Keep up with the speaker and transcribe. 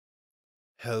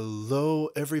Hello,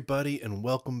 everybody, and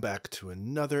welcome back to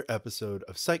another episode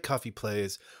of PsychCoffee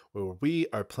Plays, where we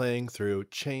are playing through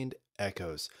Chained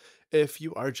Echoes. If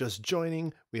you are just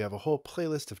joining, we have a whole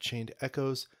playlist of Chained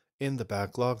Echoes in the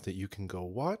backlog that you can go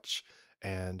watch.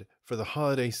 And for the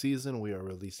holiday season, we are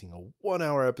releasing a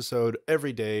 1-hour episode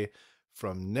every day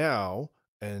from now.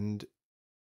 And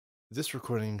this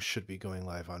recording should be going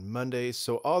live on Monday,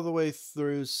 so all the way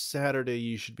through Saturday,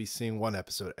 you should be seeing one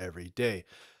episode every day.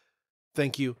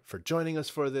 Thank you for joining us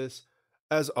for this.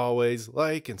 As always,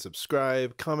 like and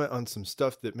subscribe, comment on some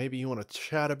stuff that maybe you want to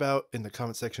chat about in the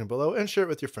comment section below, and share it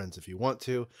with your friends if you want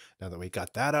to. Now that we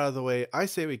got that out of the way, I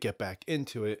say we get back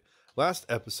into it. Last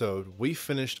episode, we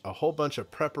finished a whole bunch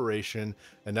of preparation,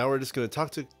 and now we're just going to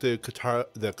talk to the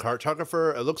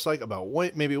cartographer. It looks like about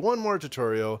maybe one more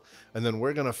tutorial, and then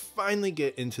we're going to finally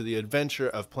get into the adventure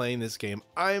of playing this game.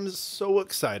 I am so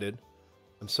excited.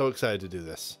 I'm so excited to do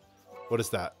this. What is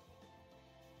that?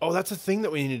 Oh, that's a thing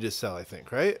that we need to sell, I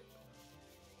think, right?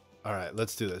 All right,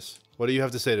 let's do this. What do you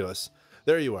have to say to us?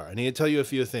 There you are. I need to tell you a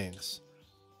few things.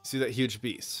 See that huge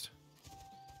beast?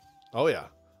 Oh, yeah.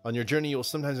 On your journey, you will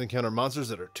sometimes encounter monsters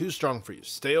that are too strong for you.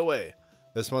 Stay away.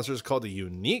 This monster is called a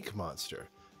unique monster.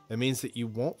 It means that you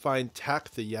won't find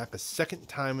Tak the Yak a second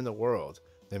time in the world.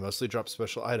 They mostly drop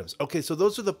special items. Okay, so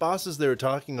those are the bosses they were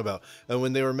talking about. And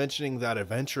when they were mentioning that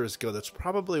Adventurers Guild, that's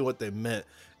probably what they meant,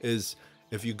 is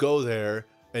if you go there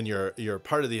and you're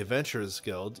part of the Adventurers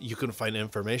Guild, you can find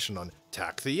information on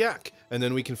Tak the Yak, and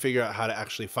then we can figure out how to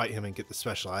actually fight him and get the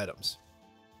special items.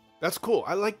 That's cool.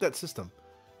 I like that system.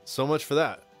 So much for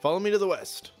that. Follow me to the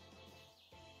west.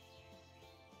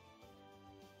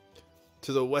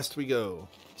 To the west we go,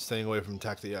 staying away from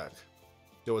Tak the Yak.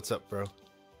 Yo, what's up, bro? Do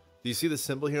you see the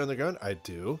symbol here on the ground? I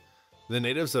do. The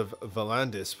natives of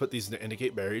Valandis put these to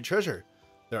indicate buried treasure.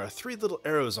 There are 3 little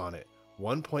arrows on it.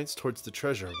 One points towards the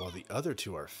treasure, while the other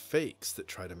 2 are fakes that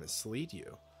try to mislead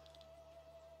you.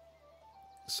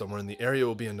 Somewhere in the area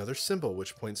will be another symbol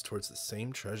which points towards the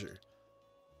same treasure.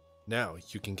 Now,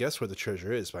 you can guess where the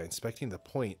treasure is by inspecting the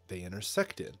point they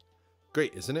intersect in.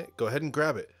 Great, isn't it? Go ahead and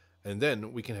grab it, and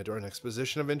then we can head to our next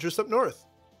position of interest up north.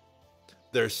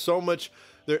 There's so much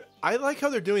there. I like how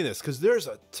they're doing this, because there's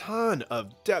a ton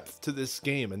of depth to this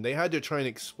game, and they had to try and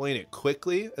explain it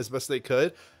quickly as best they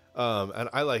could, and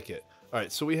I like it. All right,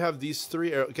 so we have these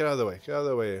 3 arrows. Get out of the way. Get out of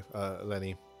the way,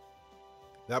 Lenny.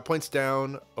 That points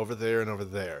down over there and over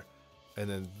there. And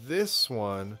then this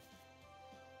one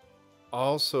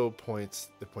also points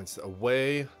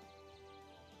away.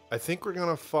 I think we're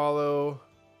going to follow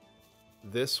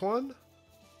this one.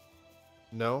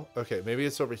 No? Okay, maybe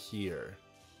it's over here.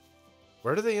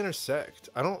 Where do they intersect?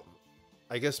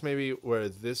 I guess maybe where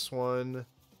this one.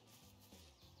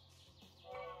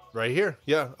 Right here.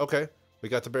 Yeah, okay. We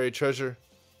got the buried treasure.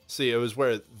 See, it was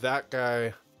where that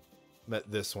guy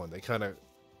met this one. They kind of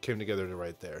came together to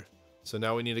right there. So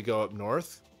now we need to go up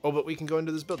north. Oh, but we can go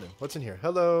into this building. What's in here?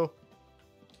 Hello.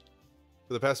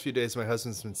 For the past few days, my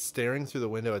husband's been staring through the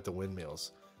window at the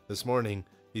windmills. This morning,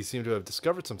 he seemed to have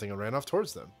discovered something and ran off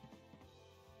towards them.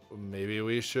 Maybe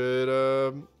we should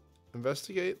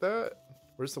investigate that.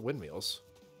 Where's the windmills?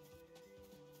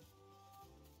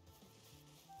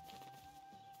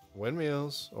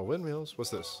 Windmills. Oh, windmills. What's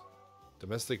this?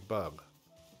 Domestic bug.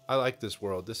 I like this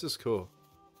world. This is cool.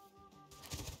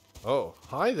 Oh,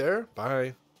 hi there.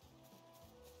 Bye.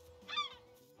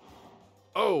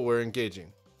 Oh, we're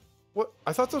engaging. What?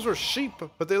 I thought those were sheep,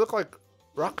 but they look like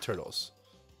rock turtles.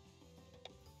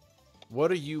 What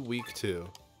are you weak to?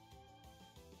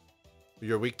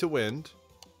 You're weak to wind,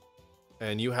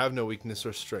 and you have no weakness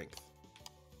or strength.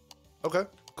 Okay,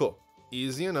 cool.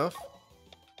 Easy enough.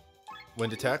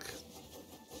 Wind attack.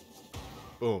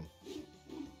 Boom.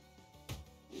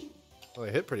 Well,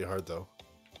 they hit pretty hard, though.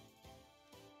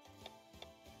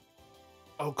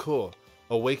 Oh, cool.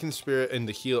 Awaken Spirit and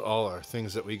to heal all are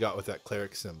things that we got with that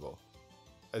cleric symbol.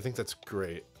 I think that's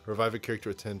great. Revive a character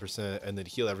with 10% and then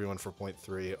heal everyone for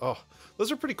 0.3. Oh,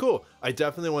 those are pretty cool. I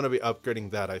definitely want to be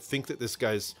upgrading that. I think that this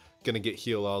guy's going to get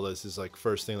heal all this is like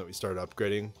first thing that we start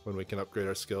upgrading when we can upgrade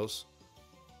our skills.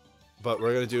 But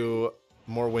we're going to do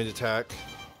more wind attack.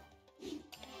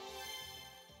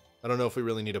 I don't know if we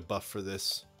really need a buff for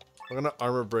this. We're going to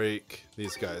armor break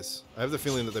these guys. I have the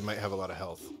feeling that they might have a lot of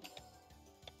health.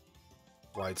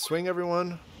 Wide swing,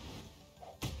 everyone.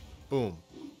 Boom.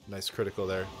 Nice critical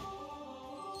there.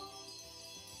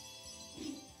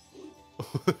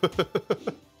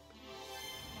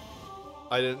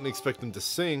 I didn't expect them to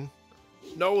sing.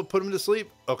 No, we'll put him to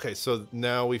sleep. Okay, so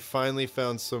now we finally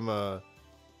found some,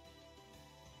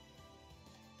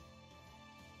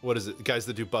 what is it? Guys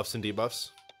that do buffs and debuffs?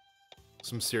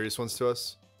 Some serious ones to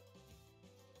us.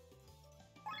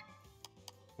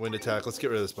 Wind attack. Let's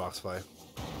get rid of this box fly.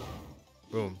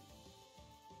 Boom.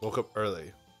 Woke up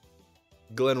early.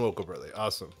 Glenn woke up early.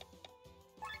 Awesome.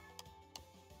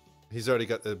 He's already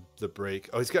got the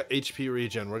break. Oh, he's got HP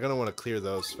regen. We're going to want to clear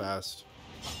those fast.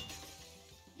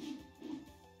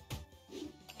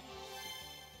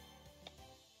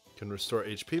 Can restore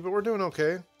HP, but we're doing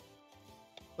okay.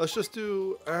 Let's just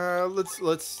do...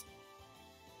 Let's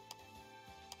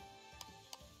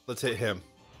hit him.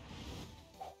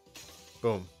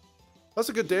 Boom. That's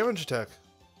a good damage attack.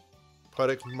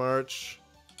 Poetic March.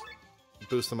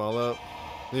 Boost them all up.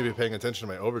 Need to be paying attention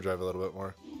to my overdrive a little bit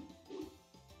more.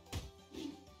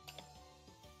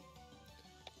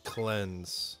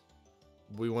 Cleanse.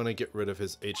 We want to get rid of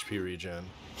his HP regen.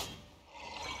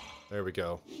 There we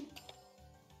go.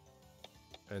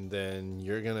 And then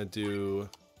you're going to do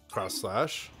Cross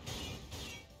Slash.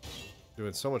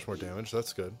 Doing so much more damage.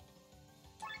 That's good.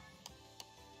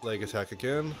 Leg attack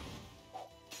again.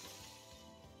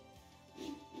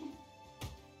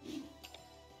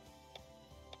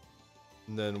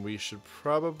 And then we should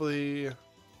probably...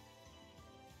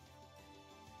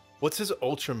 What's his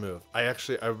ultra move? I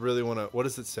really want to... What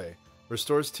does it say?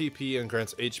 Restores TP and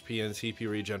grants HP and TP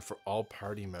regen for all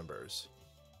party members.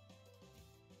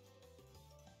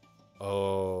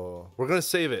 Oh, we're going to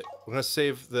save it. We're going to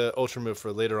save the ultra move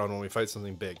for later on when we fight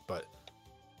something big, but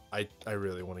I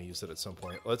really want to use it at some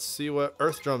point. Let's see what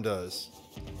Earth Drum does.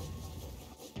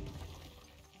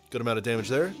 Good amount of damage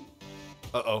there.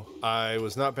 Uh-oh, I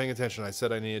was not paying attention. I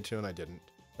said I needed to and I didn't.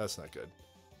 That's not good.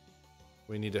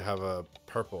 We need to have a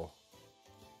purple.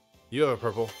 You have a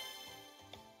purple.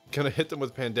 Gonna hit them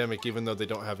with Pandemic even though they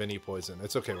don't have any poison.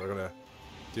 It's okay, we're gonna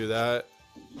do that.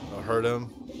 I'll hurt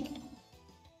him.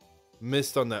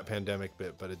 Missed on that Pandemic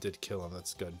bit, but it did kill him.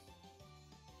 That's good.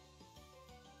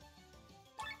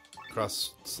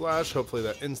 Cross Slash, hopefully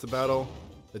that ends the battle.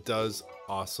 It does.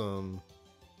 Awesome.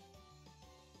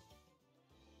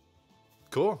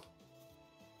 Cool.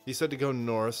 He said to go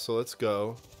north, so let's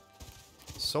go.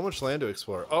 So much land to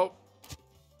explore. Oh!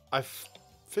 I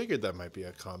figured that might be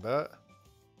a combat.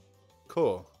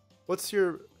 Cool. What's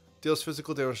your... Deals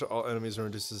physical damage to all enemies and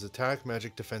reduces attack,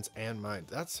 magic, defense, and mind.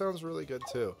 That sounds really good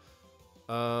too.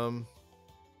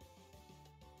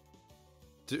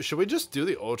 Should we just do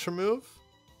the ultra move?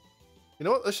 You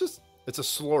know what? Let's just... It's a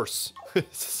slorse.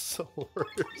 It's a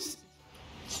slorse.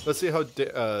 Let's see how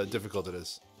difficult it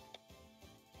is.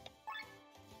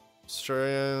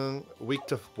 Strong, weak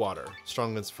to water,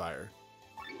 strong against fire.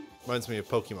 Reminds me of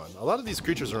Pokemon. A lot of these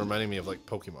creatures are reminding me of like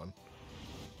Pokemon.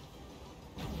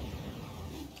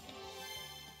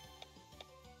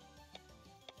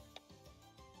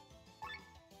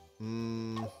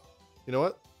 You know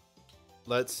what?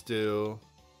 Let's do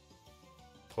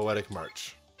Poetic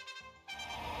March.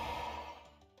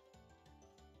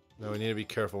 Now we need to be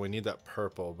careful. We need that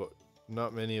purple, but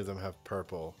not many of them have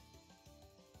purple.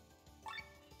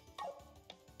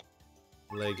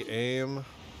 Leg aim.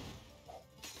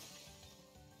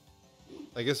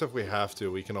 I guess if we have to,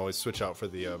 we can always switch out for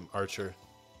the archer.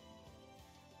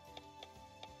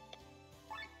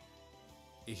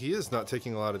 He is not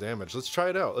taking a lot of damage. Let's try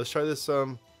it out. Let's try this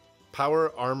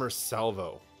power armor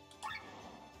salvo.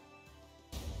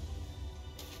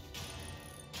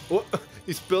 What?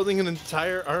 He's building an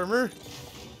entire armor?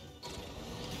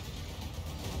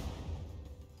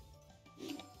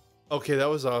 Okay, that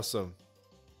was awesome.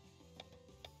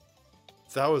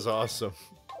 That was awesome.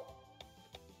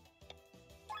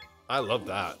 I love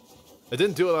that. It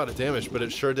didn't do a lot of damage, but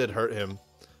it sure did hurt him.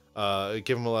 It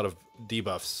gave him a lot of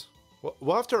debuffs.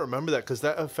 We'll have to remember that because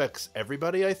that affects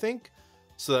everybody, I think.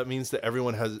 So that means that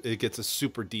everyone gets a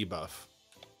super debuff.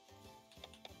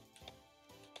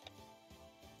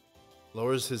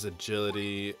 Lowers his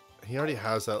agility. He already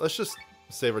has that. Let's just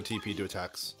save our TP to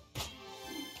attacks.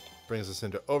 Brings us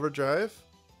into overdrive.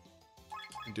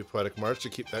 Do Poetic March to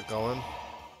keep that going.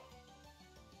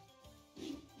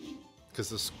 Because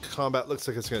this combat looks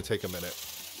like it's going to take a minute.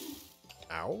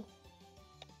 Ow.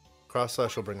 Cross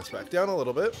Slash will bring us back down a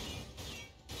little bit.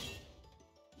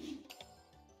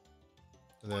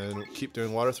 And then keep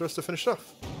doing Water Thrust to finish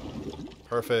off.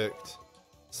 Perfect.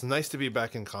 It's nice to be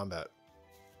back in combat.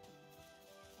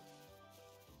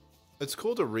 It's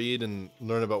cool to read and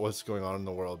learn about what's going on in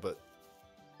the world, but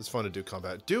it's fun to do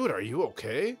combat. Dude, are you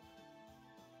okay?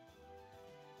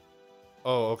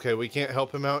 Oh, okay. We can't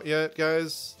help him out yet,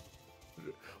 guys.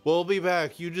 We'll be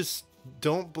back. You just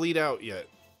don't bleed out yet.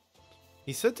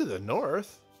 He said to the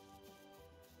north.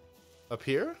 Up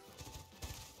here?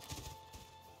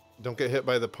 Don't get hit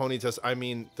by the ponytails. I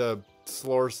mean, the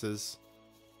slorses.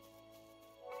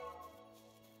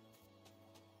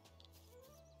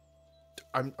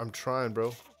 I'm trying,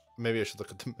 bro. maybe I should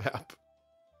look at the map.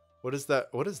 What is that?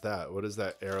 What is that? What is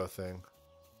that arrow thing?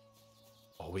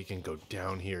 Oh, we can go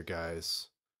down here, guys.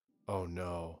 Oh,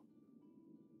 no.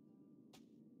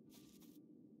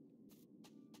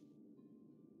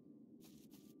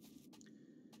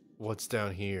 What's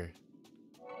down here?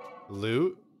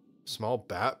 Loot? Small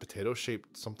bat?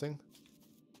 Potato-shaped something?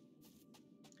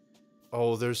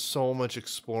 Oh, there's so much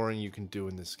exploring you can do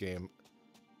in this game.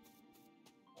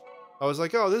 I was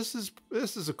like, oh, this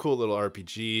is a cool little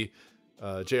RPG,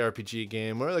 JRPG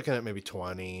game. We're looking at maybe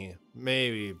 20,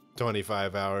 maybe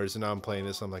 25 hours, and now I'm playing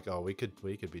this. I'm like, oh, we could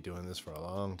be doing this for a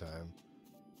long time.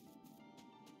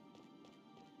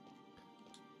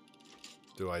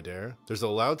 Do I dare? There's a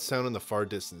loud sound in the far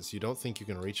distance. You don't think you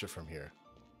can reach it from here.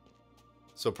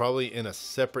 So probably in a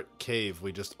separate cave,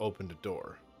 we just opened a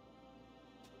door.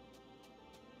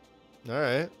 All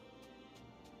right.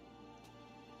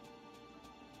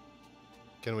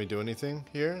 Can we do anything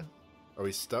here? Are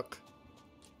we stuck?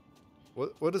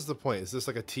 What is the point? Is this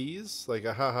like a tease? Like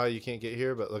a haha, you can't get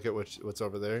here, but look at what's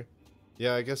over there?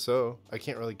 Yeah, I guess so. I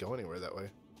can't really go anywhere that way.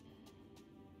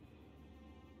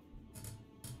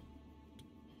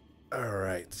 All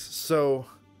right. So,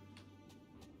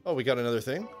 oh, we got another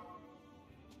thing.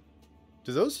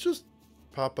 Do those just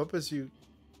pop up as you...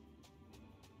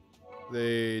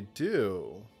 They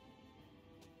do.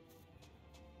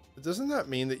 Doesn't that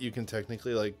mean that you can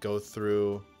technically like go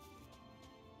through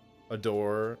a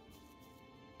door,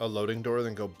 a loading door,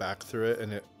 then go back through it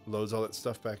and it loads all that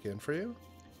stuff back in for you?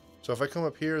 So if I come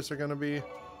up here, is there going to be...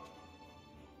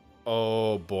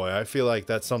 Oh boy, I feel like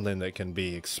that's something that can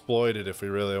be exploited if we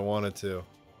really wanted to.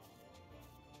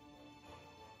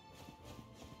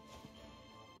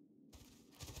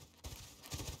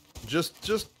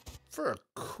 Just for a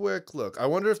quick look. I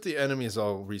wonder if the enemies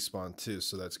all respawn too,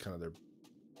 so that's kind of their...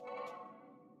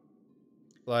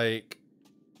 Like...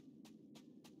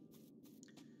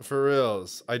 For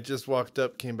reals. I just walked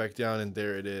up, came back down, and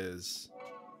there it is.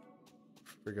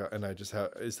 Forgot, and I just have...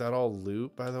 Is that all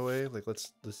loot, by the way? Like,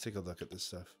 let's take a look at this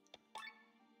stuff.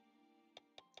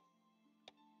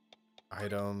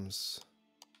 Items.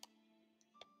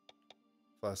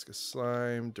 Flask of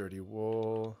slime, dirty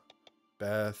wool,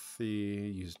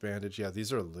 Bethy, used bandage. Yeah,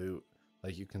 these are loot.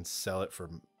 Like, you can sell it for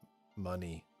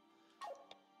money.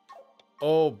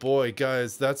 Oh boy,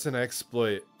 guys, that's an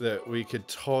exploit that we could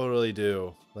totally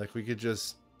do. Like, we could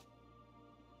just...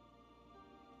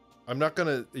 I'm not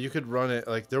gonna... You could run it...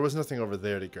 Like, there was nothing over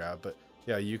there to grab, but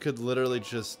yeah, you could literally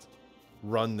just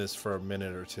run this for a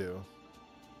minute or two.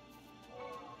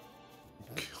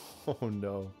 Oh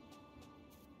no.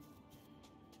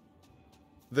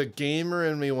 The gamer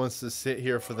in me wants to sit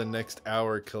here for the next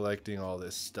hour collecting all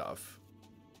this stuff.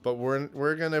 But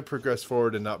we're gonna progress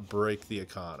forward and not break the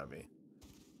economy.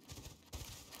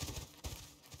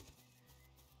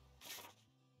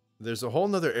 There's a whole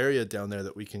nother area down there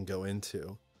that we can go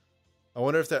into. I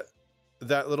wonder if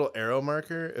that little arrow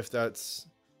marker, if that's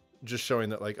just showing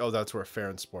that, like, oh, that's where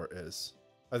Sport is.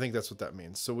 I think that's what that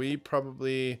means. So we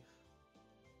probably...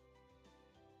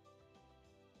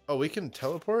 Oh, we can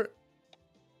teleport?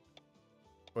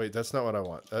 Wait, that's not what I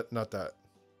want. Not that.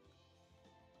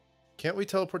 Can't we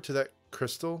teleport to that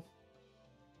crystal?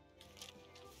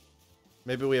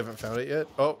 Maybe we haven't found it yet.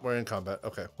 Oh, we're in combat.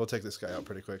 Okay, we'll take this guy out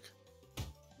pretty quick.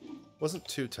 Wasn't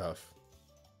too tough.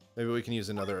 Maybe we can use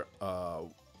another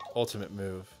ultimate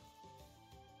move.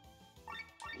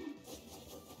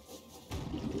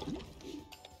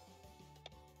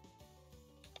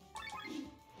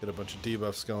 Get a bunch of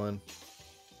debuffs going.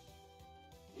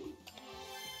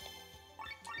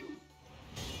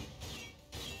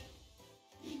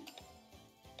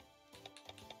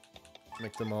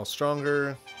 Make them all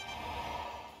stronger.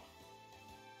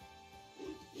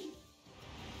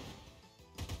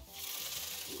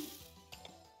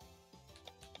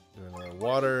 Doing our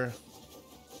water.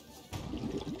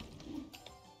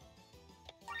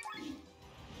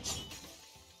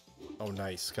 Oh,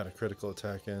 nice. Got a critical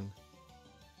attack in.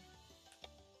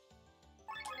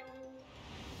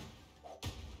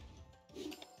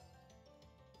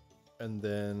 And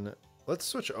then let's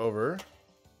switch over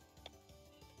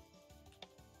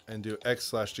and do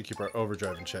X/ to keep our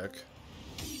overdrive in check.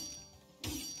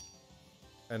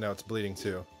 And now it's bleeding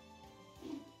too.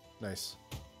 Nice.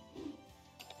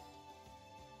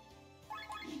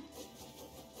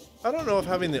 I don't know if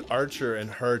having the archer and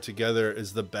her together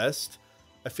is the best.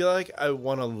 I feel like I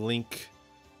want to link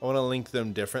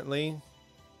them differently.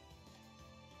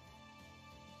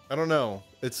 I don't know.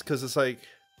 It's because it's like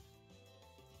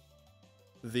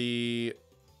the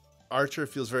archer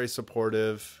feels very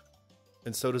supportive,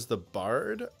 and so does the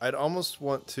bard. I'd almost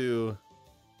want to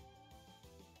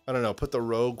I don't know, put the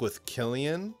rogue with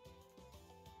Killian.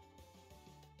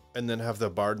 And then have the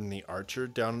bard and the archer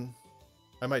down.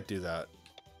 I might do that.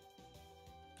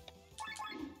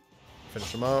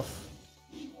 Finish them off.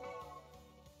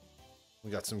 We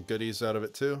got some goodies out of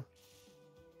it too.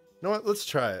 You know what? Let's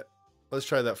try it. Let's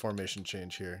try that formation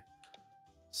change here.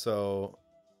 So,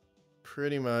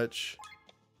 pretty much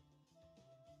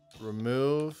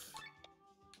remove.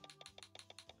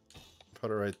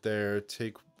 Put it right there.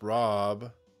 Take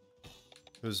Rob,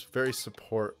 who's very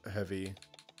support heavy.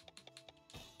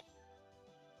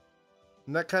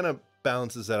 And that kind of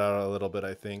balances that out a little bit,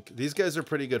 I think. These guys are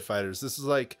pretty good fighters. This is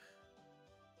like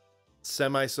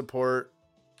semi-support.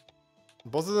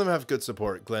 Both of them have good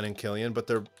support, Glenn and Killian, but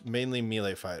they're mainly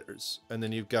melee fighters. And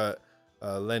then you've got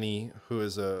Lenny, who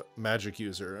is a magic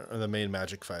user, or the main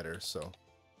magic fighter. So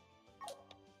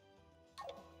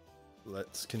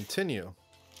let's continue.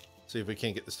 See if we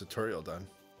can't get this tutorial done.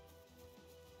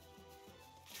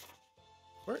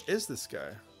 Where is this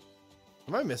guy?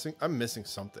 Am I missing? I'm missing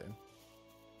something.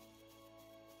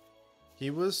 He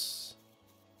was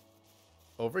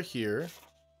over here.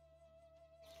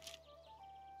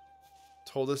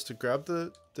 Told us to grab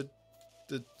the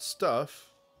stuff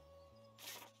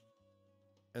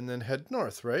and then head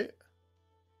north, right?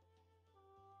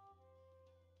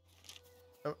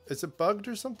 Is it bugged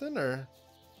or something, or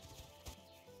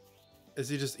is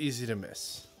he just easy to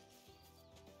miss?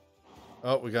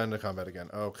 Oh, we got into combat again.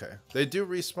 Okay. They do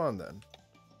respawn then.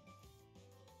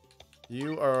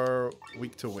 You are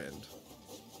weak to wind.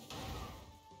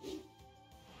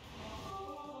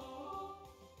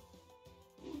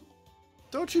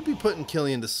 Don't you be putting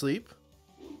Killian to sleep.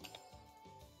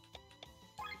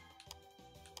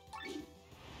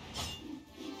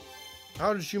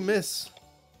 How did you miss?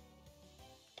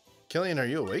 Killian, are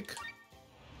you awake?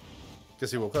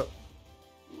 Guess he woke up.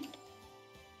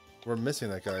 We're missing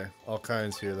that guy. All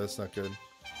kinds here. That's not good.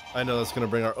 I know that's going to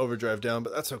bring our overdrive down,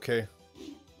 but that's okay.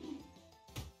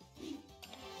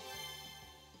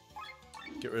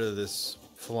 Get rid of this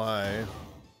fly.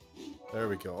 There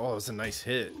we go. Oh, it was a nice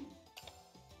hit.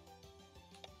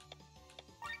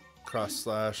 Cross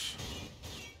slash.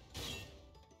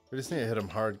 We just need to hit him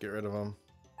hard, get rid of him.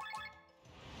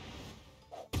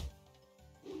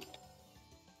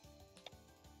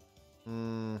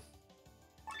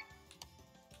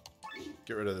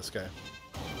 Get rid of this guy.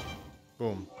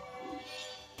 Boom.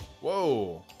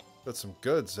 Whoa! Got some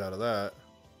goods out of that.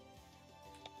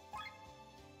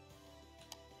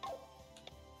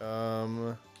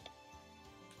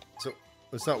 So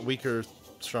it's not weak or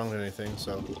strong than anything,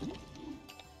 so.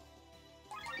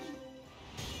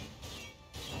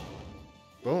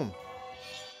 Boom.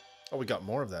 Oh, we got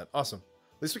more of that. Awesome.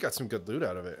 At least we got some good loot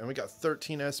out of it. And we got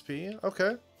 13 SP.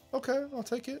 Okay. Okay, I'll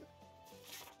take it.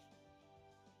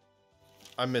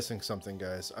 I'm missing something,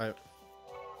 guys.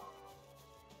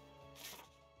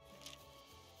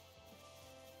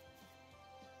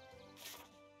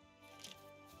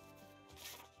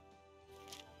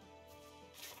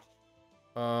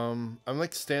 I'm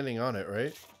like standing on it,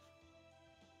 right?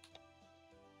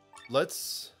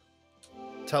 Let's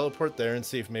teleport there and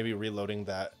see if maybe reloading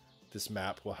this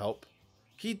map will help.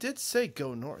 He did say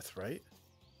go north, right?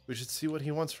 We should see what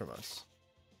he wants from us.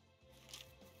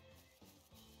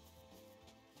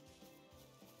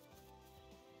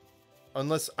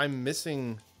 Unless I'm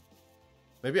missing...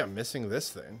 Maybe I'm missing this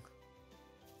thing.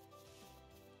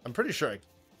 I'm pretty sure I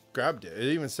grabbed it.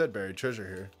 It even said buried treasure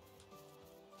here.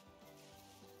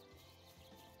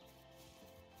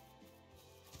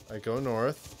 I go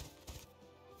north.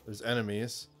 There's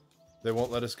enemies. They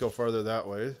won't let us go farther that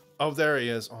way. Oh, there he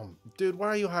is. Oh, dude, why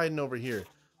are you hiding over here?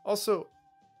 Also,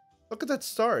 look at that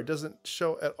star. It doesn't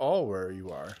show at all where you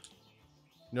are.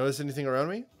 Notice anything around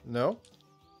me? No?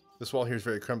 This wall here is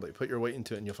very crumbly. Put your weight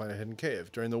into it and you'll find a hidden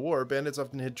cave. During the war, bandits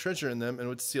often hid treasure in them and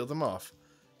would seal them off.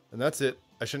 And that's it.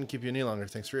 I shouldn't keep you any longer.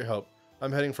 Thanks for your help.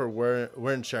 I'm heading for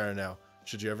Wernshire now.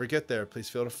 Should you ever get there, please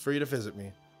feel free to visit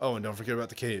me. Oh, and don't forget about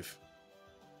the cave.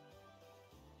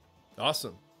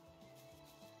 Awesome.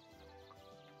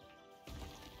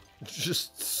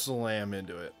 Just slam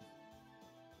into it.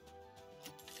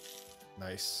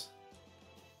 Nice.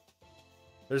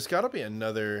 There's got to be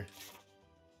another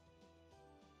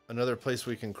place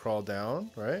we can crawl down,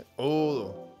 right?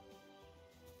 Oh,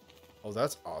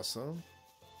 that's awesome.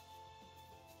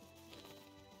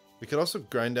 We could also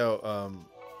grind out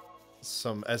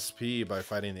some SP by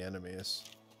fighting the enemies.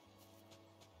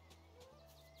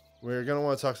 We're gonna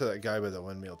want to talk to that guy by the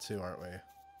windmill too, aren't we?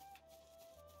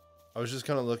 I was just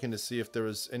kind of looking to see if there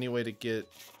was any way to get,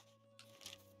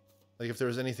 like, if there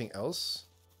was anything else.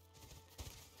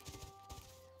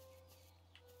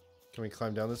 Can we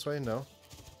climb down this way? No.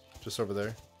 Just over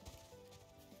there.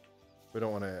 We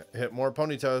don't want to hit more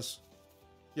ponytails.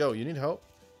 Yo, you need help?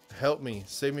 Help me.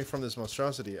 Save me from this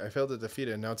monstrosity. I failed to defeat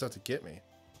it and now it's out to get me.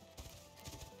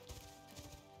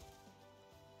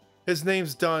 His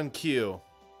name's Don Q.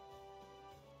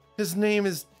 His name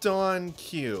is Don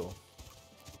Q.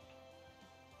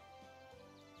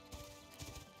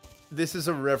 This is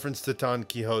a reference to Don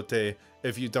Quixote.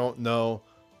 If you don't know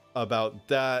about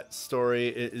that story,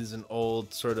 it is an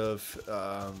old sort of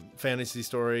fantasy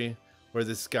story where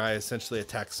this guy essentially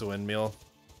attacks the windmill.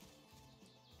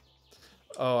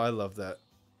 Oh, I love that.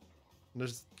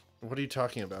 What are you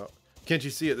talking about? Can't you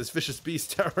see it? This vicious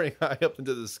beast towering high up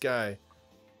into the sky.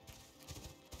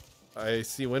 I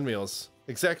see windmills.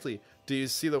 Exactly. Do you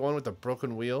see the one with the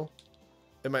broken wheel?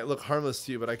 It might look harmless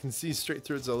to you, but I can see straight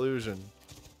through its illusion.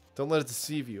 Don't let it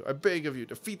deceive you. I beg of you,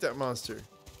 defeat that monster.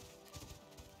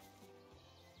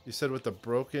 You said with the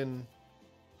broken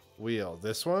wheel.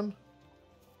 This one?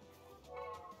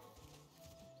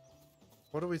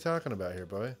 What are we talking about here,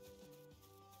 boy?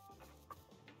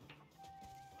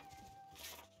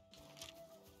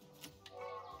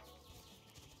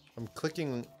 I'm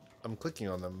clicking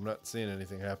on them. I'm not seeing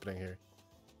anything happening here.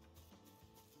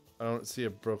 I don't see a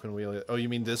broken wheel yet. Oh, you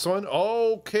mean this one?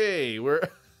 Okay, where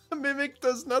Mimic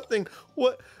does nothing.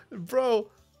 What? Bro,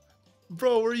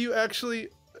 were you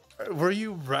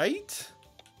right?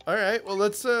 All right, well,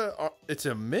 let's it's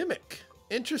a Mimic.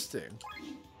 Interesting.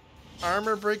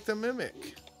 Armor break the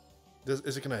Mimic.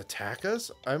 Is it gonna attack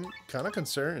us? I'm kind of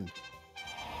concerned.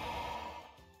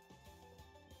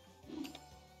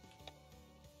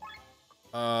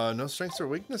 No strengths or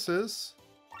weaknesses.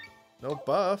 No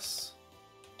buffs.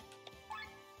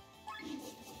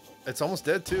 It's almost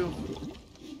dead too.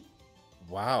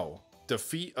 Wow.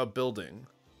 Defeat a building.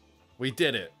 We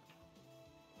did it.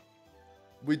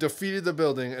 We defeated the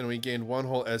building and we gained 1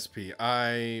 whole SP.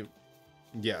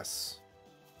 Yes.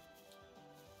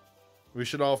 We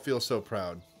should all feel so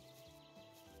proud.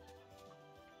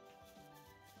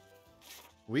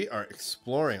 We are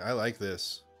exploring. I like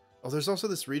this. Oh, there's also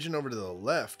this region over to the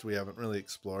left we haven't really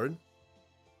explored.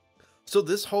 So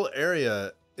this whole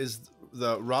area is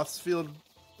the Rothsfield,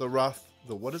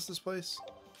 what is this place?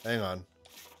 Hang on.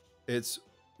 It's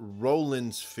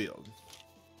Roland's Field.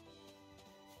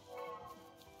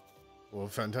 Well,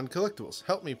 found 10 collectibles.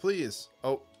 Help me, please.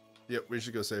 Oh, yep, we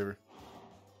should go save her.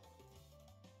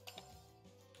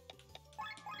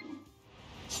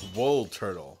 Wool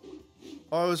turtle.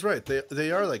 Oh, I was right.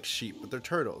 They are like sheep, but they're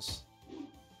turtles.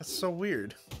 That's so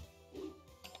weird.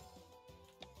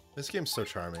 This game's so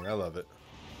charming. I love it.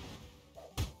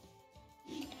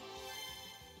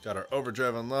 Got our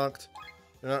overdrive unlocked.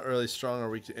 They're not really strong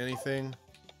or weak to anything.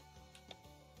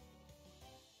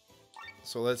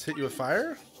 So let's hit you with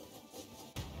fire.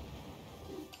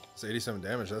 It's 87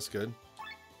 damage. That's good.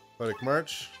 Poetic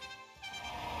March.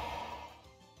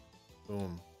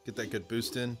 Boom. Get that good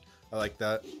boost in. I like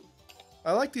that.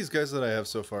 I like these guys that I have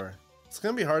so far. It's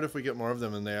gonna be hard if we get more of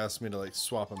them and they ask me to like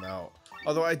swap them out.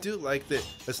 Although I do like that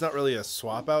it's not really a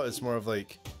swap out, it's more of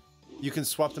like you can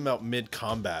swap them out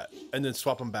mid-combat and then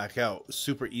swap them back out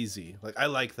super easy. Like I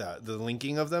like that. The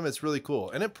linking of them, it's really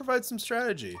cool. And it provides some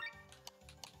strategy.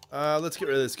 Let's get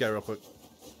rid of this guy real quick.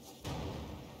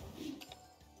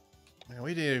 Man,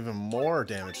 we did even more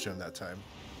damage to him that time.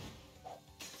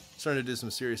 Starting to do some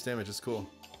serious damage, it's cool.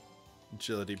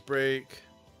 Agility break.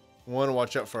 We want to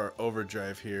watch out for our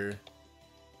overdrive here.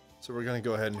 So we're going to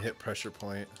go ahead and hit pressure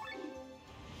point.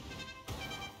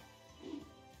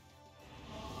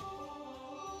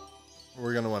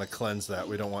 We're going to want to cleanse that.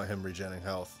 We don't want him regenerating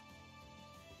health.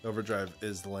 Overdrive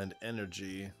is lend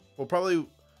energy. We'll probably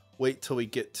wait till we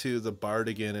get to the bard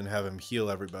again and have him heal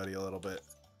everybody a little bit.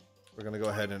 We're going to go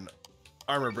ahead and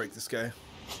armor break this guy.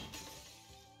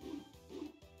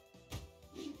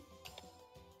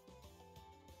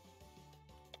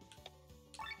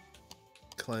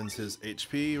 Cleanse his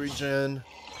HP regen.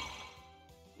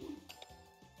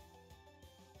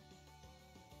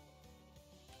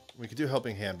 We could do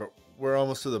helping hand, but we're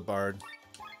almost to the bard.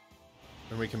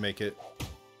 And we can make it.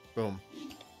 Boom.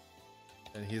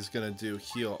 And he's gonna do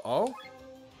heal all.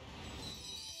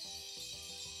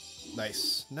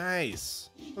 Nice.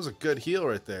 Nice. That was a good heal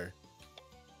right there.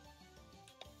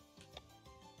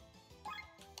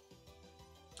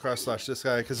 Cross slash this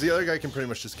guy, because the other guy can pretty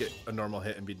much just get a normal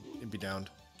hit and be downed.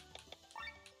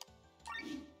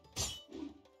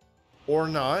 Or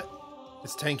not.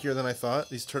 It's tankier than I thought.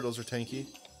 These turtles are tanky.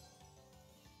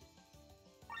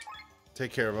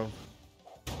 Take care of them.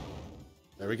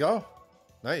 There we go.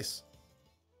 Nice.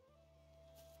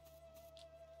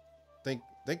 Thank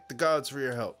the gods for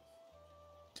your help.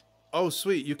 Oh,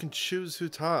 sweet. You can choose who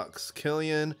talks.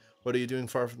 Killian, what are you doing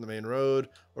far from the main road?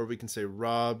 Or we can say,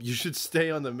 Rob, you should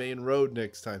stay on the main road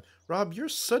next time. Rob, you're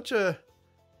such a...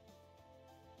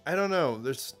 I don't know.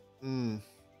 There's...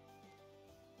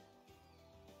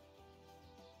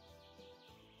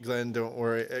 Glenn, don't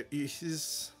worry.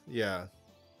 He's... Yeah.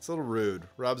 It's a little rude.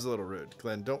 Rob's a little rude.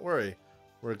 Glenn, don't worry.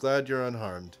 We're glad you're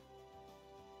unharmed.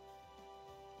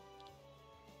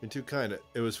 You're too kind.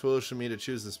 It was foolish of me to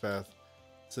choose this path.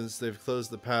 Since they've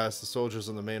closed the pass, the soldiers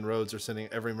on the main roads are sending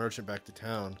every merchant back to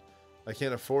town. I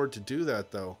can't afford to do that,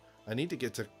 though. I need to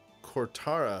get to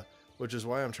Cortara, which is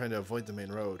why I'm trying to avoid the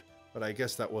main road. But I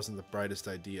guess that wasn't the brightest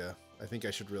idea. I think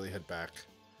I should really head back.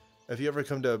 If you ever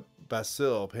come to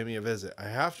Basil, pay me a visit. I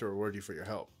have to reward you for your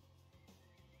help.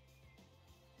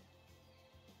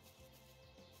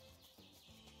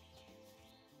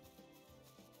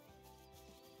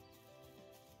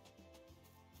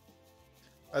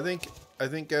 I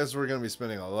think as we're going to be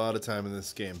spending a lot of time in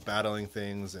this game battling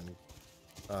things and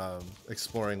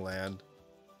exploring land.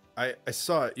 I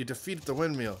saw it. You defeated the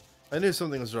windmill. I knew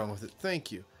something was wrong with it.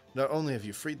 Thank you. Not only have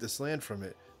you freed this land from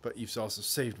it, but you've also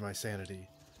saved my sanity.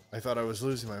 I thought I was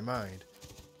losing my mind.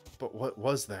 But what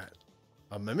was that?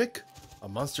 A mimic? A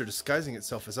monster disguising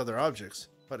itself as other objects.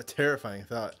 What a terrifying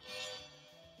thought.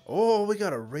 Oh, we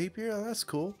got a rapier? Oh, that's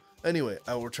cool. Anyway,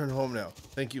 I will return home now.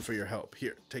 Thank you for your help.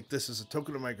 Here, take this as a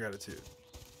token of my gratitude.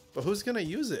 But who's gonna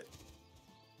use it?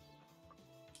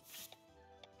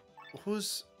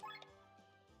 Who's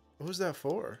that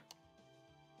for?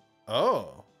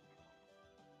 Oh.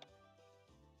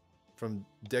 From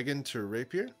Degen to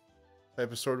Rapier?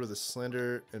 Type of sword with a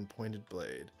slender and pointed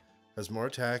blade. Has more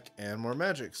attack and more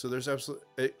magic. So there's absolutely...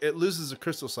 It loses a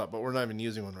crystal slot, but we're not even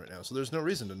using one right now. So there's no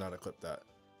reason to not equip that.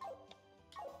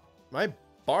 My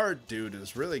bard dude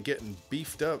is really getting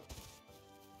beefed up.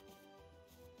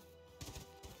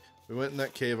 We went in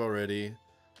that cave already.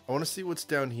 I want to see what's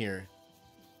down here.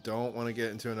 Don't want to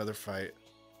get into another fight.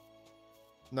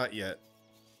 Not yet.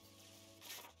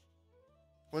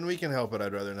 When we can help it,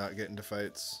 I'd rather not get into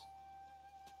fights.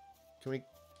 Can we...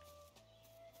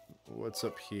 What's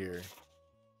up here?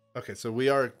 Okay, so we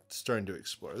are starting to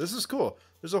explore. This is cool.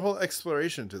 There's a whole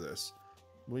exploration to this.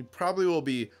 We probably will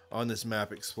be on this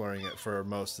map exploring it for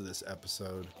most of this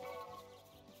episode.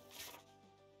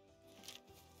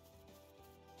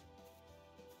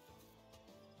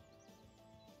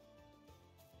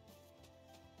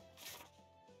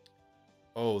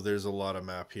 Oh, there's a lot of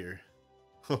map here.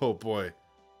 Oh boy.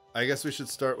 I guess we should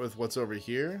start with what's over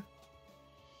here.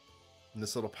 In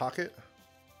this little pocket.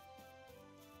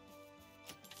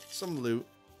 Some loot.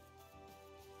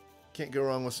 Can't go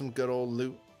wrong with some good old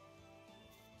loot.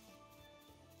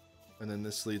 And then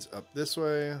this leads up this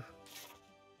way.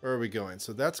 Where are we going?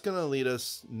 So that's going to lead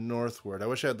us northward. I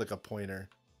wish I had like a pointer.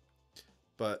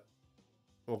 But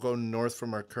we'll go north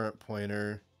from our current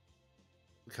pointer.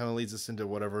 It kind of leads us into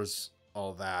whatever's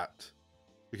all that.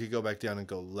 We could go back down and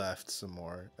go left some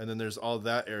more. And then there's all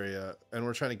that area. And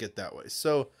we're trying to get that way.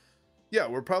 So yeah,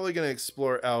 we're probably going to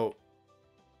explore out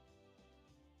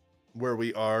where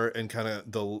we are and kind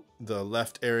of the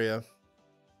left area.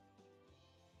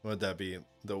 What would that be?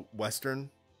 The western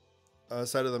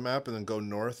side of the map, and then go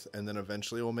north, and then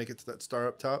eventually we'll make it to that star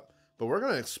up top. But we're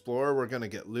going to explore, we're going to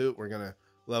get loot, we're going to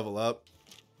level up.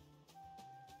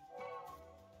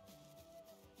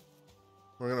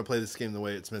 We're going to play this game the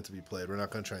way it's meant to be played. We're not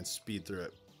going to try and speed through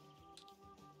it.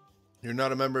 You're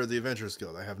not a member of the Adventurers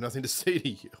Guild. I have nothing to say to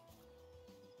you.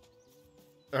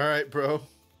 Alright, bro.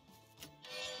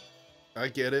 I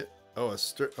get it. Oh,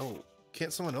 oh,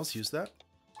 can't someone else use that?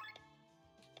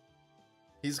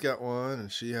 He's got one,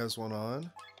 and she has one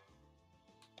on.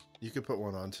 You could put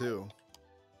one on, too.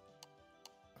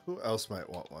 Who else might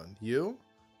want one? You?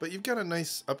 But you've got a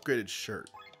nice upgraded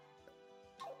shirt.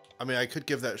 I mean, I could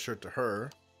give that shirt to her.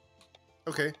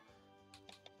 Okay.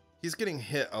 He's getting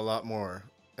hit a lot more,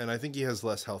 and I think he has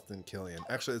less health than Killian.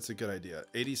 Actually, that's a good idea.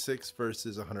 86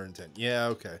 versus 110. Yeah,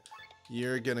 okay.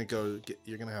 You're gonna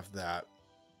you're gonna have that.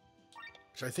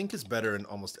 Which I think is better in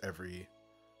almost every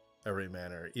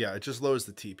manner. Yeah, it just lowers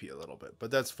the TP a little bit,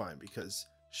 but that's fine because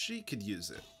she could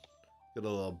use it. Get a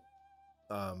little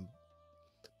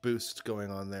boost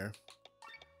going on there.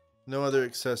 No other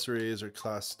accessories or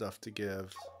class stuff to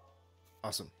give.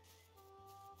 Awesome.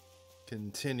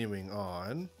 Continuing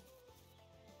on.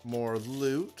 More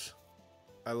loot.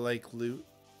 I like loot.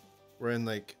 We're in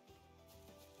like...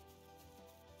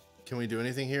 Can we do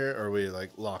anything here, or are we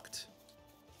like locked?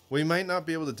 We might not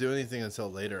be able to do anything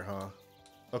until later, huh?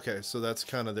 Okay, so that's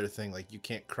kind of their thing, like you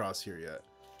can't cross here yet.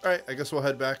 Alright, I guess we'll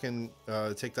head back and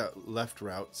take that left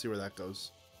route, see where that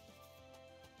goes.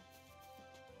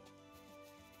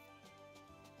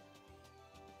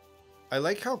 I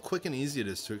like how quick and easy it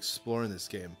is to explore in this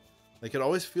game. Like, it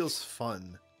always feels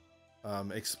fun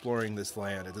exploring this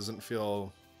land. It doesn't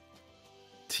feel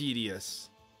tedious.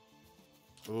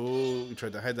 Oh, you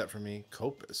tried to hide that from me.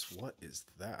 Copus, what is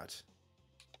that?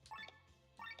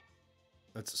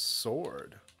 That's a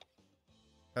sword.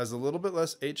 Has a little bit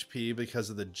less HP because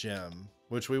of the gem,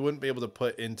 which we wouldn't be able to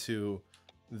put into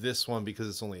this one because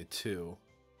it's only a 2.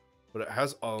 But it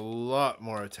has a lot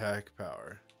more attack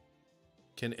power.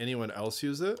 Can anyone else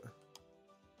use it?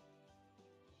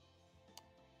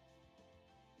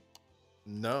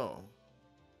 No.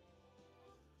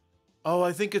 Oh,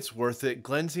 I think it's worth it.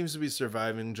 Glenn seems to be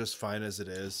surviving just fine as it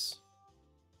is.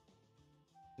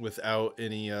 Without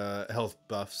any health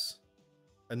buffs.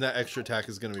 And that extra attack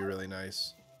is going to be really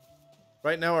nice.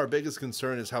 Right now, our biggest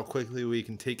concern is how quickly we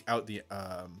can take out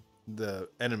the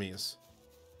enemies.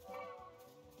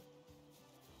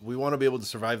 We want to be able to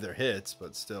survive their hits,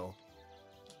 but still.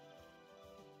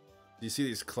 Do you see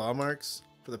these claw marks?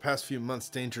 For the past few months,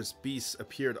 dangerous beasts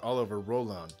appeared all over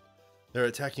Roland. They're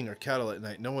attacking our cattle at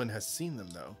night. No one has seen them,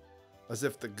 though. As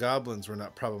if the goblins were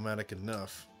not problematic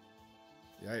enough.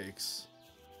 Yikes.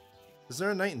 Is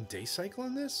there a night and day cycle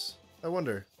in this? I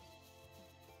wonder.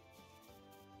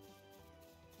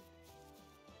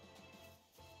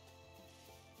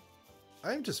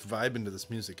 I'm just vibing to this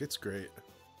music. It's great.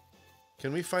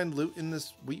 Can we find loot in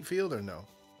this wheat field or no?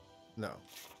 No.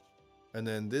 And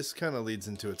then this kind of leads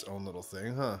into its own little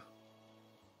thing, huh?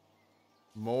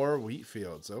 More wheat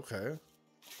fields. Okay.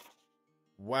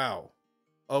 Wow.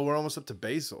 Oh, we're almost up to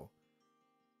basil.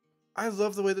 I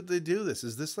love the way that they do this.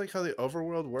 Is this like how the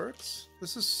overworld works?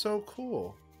 This is so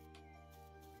cool.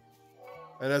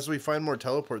 And as we find more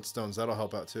teleport stones, that'll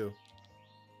help out too.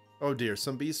 Oh dear,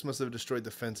 some beasts must have destroyed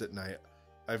the fence at night.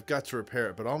 I've got to repair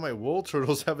it, but all my wool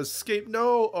turtles have escaped.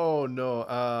 No! Oh no,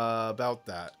 about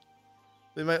that.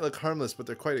 They might look harmless, but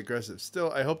they're quite aggressive.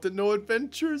 Still, I hope that no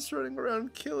adventurers running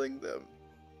around killing them.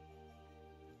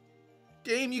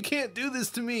 Game, you can't do this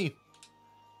to me!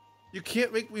 You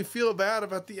can't make me feel bad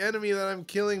about the enemy that I'm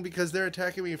killing because they're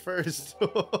attacking me first.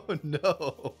 Oh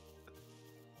no.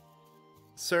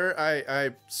 Sir,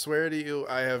 I swear to you,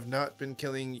 I have not been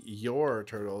killing your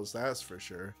turtles, that's for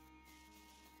sure.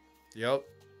 Yep,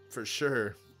 for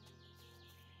sure.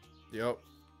 Yep.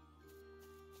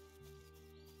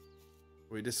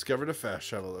 We discovered a fast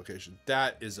travel location.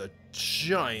 That is a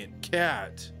giant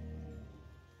cat.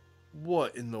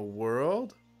 What in the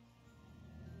world?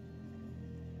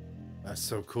 That's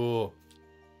so cool.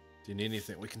 Do you need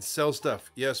anything? We can sell stuff.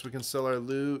 Yes, we can sell our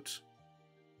loot.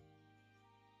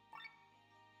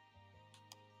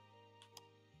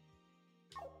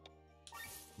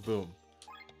 Boom.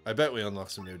 I bet we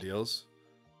unlocked some new deals.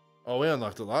 Oh, we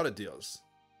unlocked a lot of deals.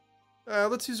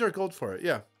 Let's use our gold for it.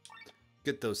 Yeah.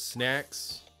 Get those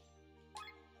snacks.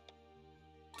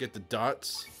 Get the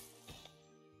dots.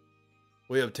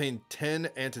 We obtained 10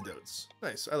 antidotes.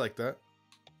 Nice. I like that.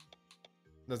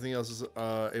 Nothing else is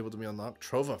able to be unlocked.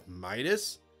 Trove of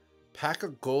Midas? Pack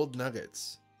of gold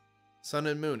nuggets. Sun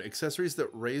and moon. Accessories that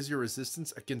raise your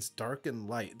resistance against dark and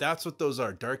light. That's what those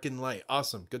are. Dark and light.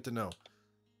 Awesome. Good to know.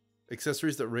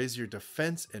 Accessories that raise your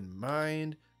defense and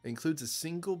mind. Includes a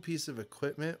single piece of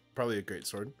equipment. Probably a great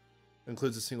sword.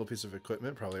 Includes a single piece of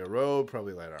equipment. Probably a robe.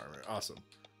 Probably light armor. Awesome.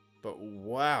 But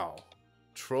wow.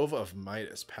 Trove of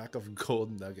Midas. Pack of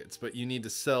gold nuggets. But you need to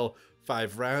sell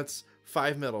 5 rats,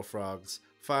 5 metal frogs,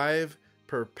 5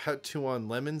 perpetuon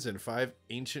lemons, and 5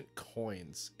 ancient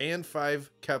coins. And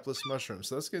 5 capless mushrooms.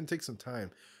 So that's going to take some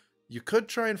time. You could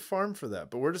try and farm for that.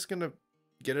 But we're just going to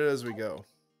get it as we go.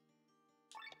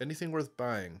 Anything worth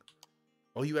buying?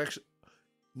 Oh, you actually...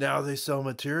 Now they sell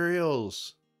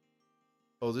materials.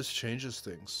 Oh, this changes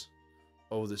things.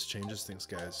 Oh, this changes things,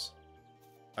 guys.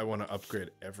 I want to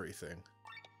upgrade everything.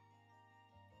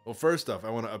 Well, first off, I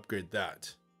want to upgrade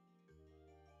that.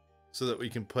 So that we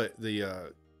can put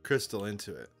the crystal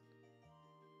into it.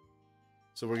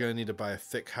 So we're going to need to buy a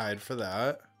thick hide for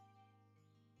that.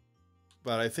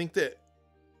 But I think that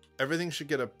everything should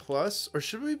get a plus, or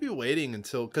should we be waiting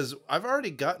until, because I've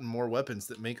already gotten more weapons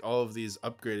that make all of these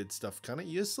upgraded stuff kind of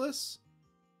useless.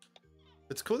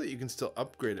 It's cool that you can still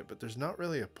upgrade it, but there's not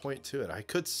really a point to it. I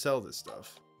could sell this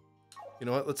stuff. You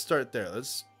know what? Let's start there.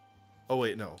 Let's, oh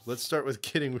wait, no. Let's start with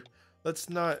getting, let's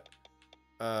not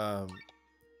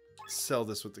sell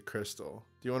this with the crystal.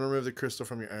 Do you want to remove the crystal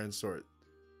from your iron sword?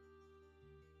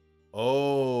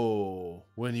 Oh,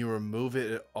 when you remove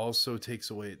it, it also takes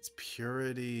away its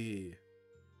purity.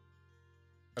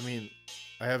 I mean,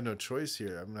 I have no choice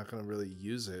here. I'm not going to really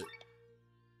use it.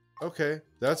 Okay,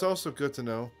 that's also good to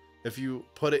know. If you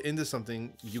put it into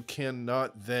something, you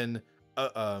cannot then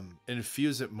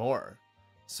infuse it more.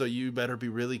 So you better be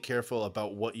really careful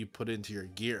about what you put into your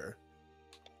gear.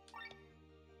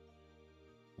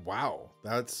 Wow,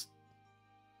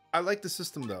 I like the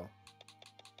system though.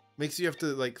 Makes you have to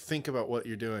like think about what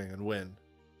you're doing and when.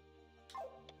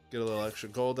 Get a little extra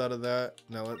gold out of that.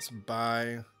 Now let's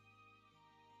buy.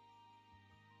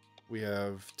 We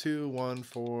have 2, 1,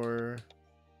 4.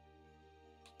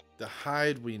 The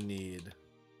hide we need.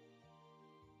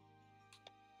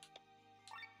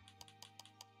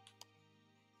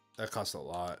 That costs a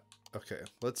lot. Okay,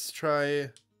 let's try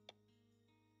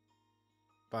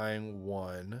buying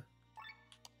 1.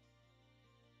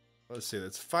 Let's see,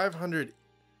 that's 500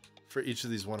 for each of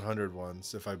these 100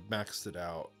 ones if I maxed it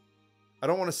out. I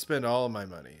don't want to spend all of my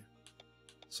money.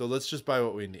 So let's just buy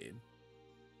what we need.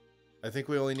 I think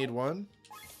we only need 1.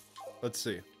 Let's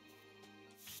see.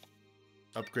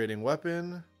 Upgrading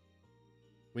weapon.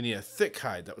 We need a thick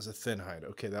hide. That was a thin hide.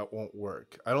 Okay, that won't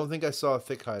work. I don't think I saw a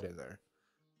thick hide in there.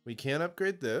 We can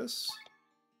upgrade this.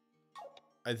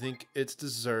 I think it's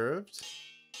deserved.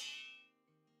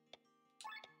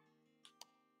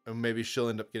 And maybe she'll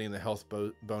end up getting the health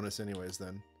bonus anyways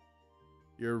then.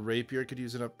 Your rapier could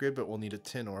use an upgrade, but we'll need a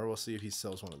tin ore. We'll see if he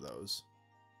sells one of those.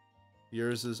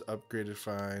 Yours is upgraded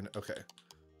fine. Okay.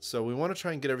 So we want to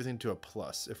try and get everything to a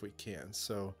plus if we can.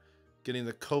 So getting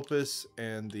the copus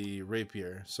and the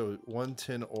rapier. So 1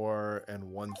 tin ore and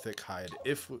 1 thick hide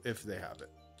if they have it.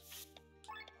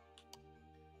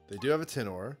 They do have a tin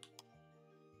ore.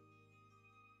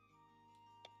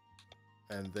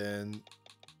 And then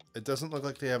it doesn't look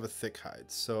like they have a thick hide.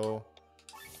 So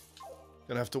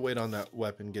gonna have to wait on that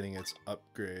weapon getting its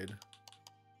upgrade.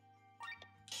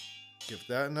 Give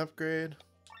that an upgrade.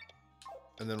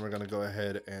 And then we're gonna go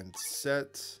ahead and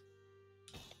set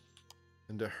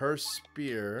into her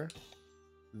spear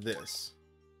this.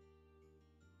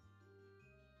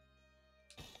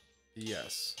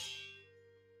 Yes.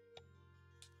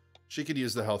 She could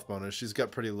use the health bonus. She's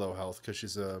got pretty low health because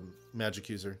she's a magic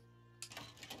user.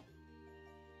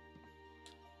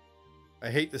 I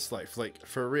hate this life. Like,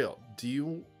 for real. Do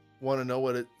you want to know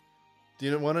what it... Do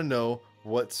you want to know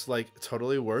what's, like,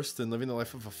 totally worse than living the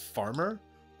life of a farmer?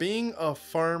 Being a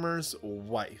farmer's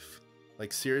wife.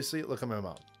 Like, seriously? Look at my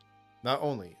mom. Not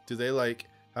only do they, like,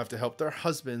 have to help their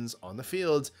husbands on the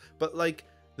fields, but, like,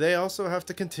 they also have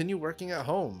to continue working at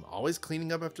home. Always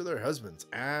cleaning up after their husbands.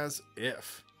 As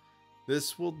if.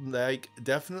 This will, like,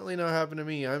 definitely not happen to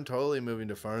me. I'm totally moving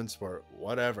to farm sport.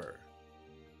 Whatever.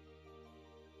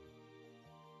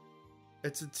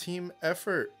 It's a team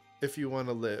effort if you want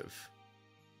to live.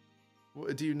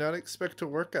 Do you not expect to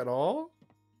work at all?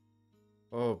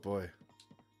 Oh boy.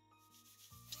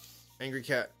 Angry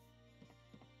cat.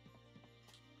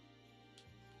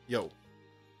 Yo.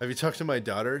 Have you talked to my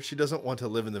daughter? She doesn't want to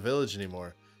live in the village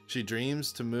anymore. She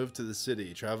dreams to move to the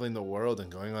city, traveling the world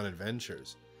and going on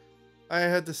adventures. I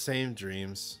had the same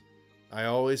dreams. I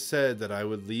always said that I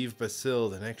would leave Basil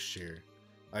the next year.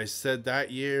 I said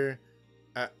that year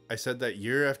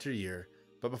after year.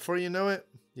 But before you know it,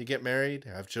 you get married,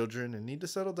 have children, and need to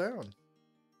settle down.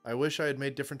 I wish I had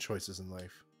made different choices in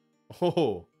life.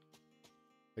 Oh,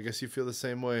 I guess you feel the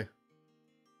same way.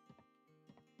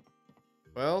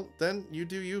 Well, then you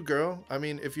do you, girl. I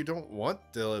mean, if you don't want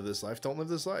to live this life, don't live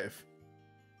this life.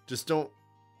 Just don't...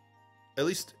 At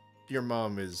least your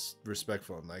mom is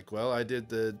respectful and like, well, I did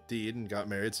the deed and got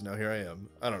married, so now here I am.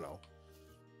 I don't know.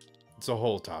 It's a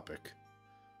whole topic.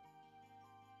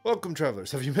 Welcome,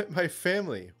 travelers. Have you met my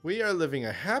family? We are living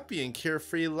a happy and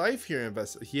carefree life here in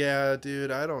Basil. Yeah,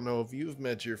 dude, I don't know if you've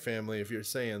met your family if you're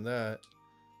saying that.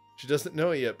 She doesn't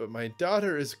know it yet, but my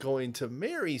daughter is going to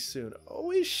marry soon.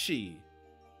 Oh, is she?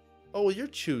 Oh, you're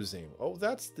choosing. Oh,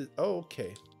 that's the... Oh,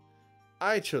 okay.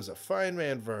 I chose a fine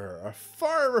man for her. A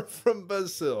farmer from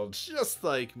Basil, just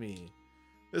like me.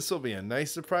 This will be a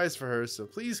nice surprise for her, so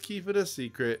please keep it a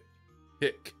secret.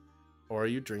 Hick. Or are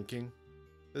you drinking?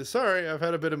 Sorry, I've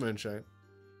had a bit of moonshine.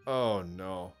 Oh,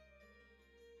 no.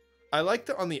 I like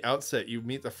that on the outset, you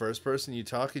meet the first person, you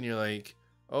talk, and you're like,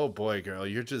 oh boy, girl,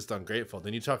 you're just ungrateful.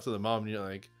 Then you talk to the mom, and you're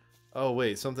like, oh,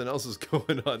 wait, something else is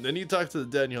going on. Then you talk to the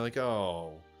dad, and you're like,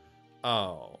 oh.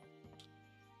 Oh.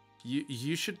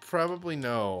 You should probably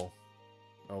know.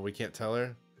 Oh, we can't tell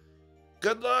her?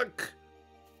 Good luck!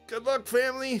 Good luck,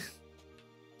 family!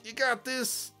 You got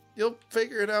this! You'll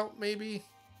figure it out, maybe.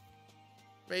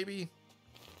 Maybe.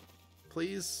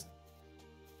 Please.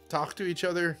 Talk to each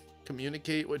other.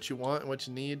 Communicate what you want and what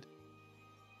you need.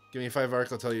 Give me 5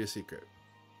 arc, I'll tell you a secret.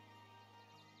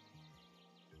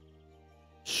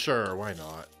 Sure, why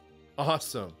not?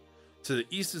 Awesome. To the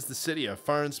east is the city of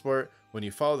Farnsport. When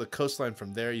you follow the coastline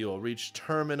from there, you will reach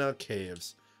Termina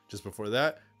Caves. Just before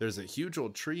that, there's a huge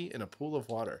old tree and a pool of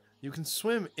water. You can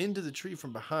swim into the tree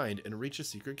from behind and reach a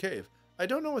secret cave. I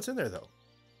don't know what's in there though.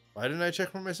 Why didn't I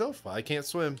check for myself? Well, I can't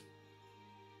swim.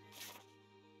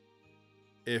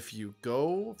 If you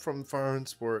go from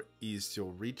Farnsport East,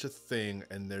 you'll reach a thing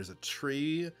and there's a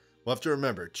tree. We'll have to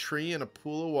remember, tree and a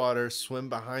pool of water, swim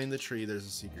behind the tree, there's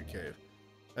a secret cave.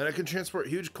 And I can transport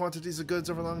huge quantities of goods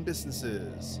over long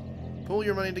distances. Pull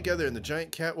your money together and the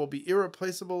giant cat will be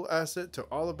irreplaceable asset to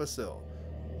all of Basil.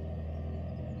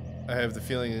 I have the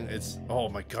feeling it's, oh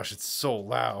my gosh, it's so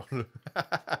loud.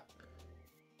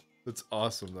 That's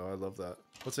awesome though, I love that.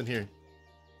 What's in here?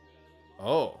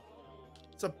 Oh,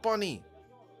 it's a bunny.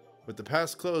 With the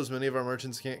pass closed, many of our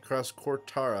merchants can't cross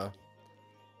Cortara.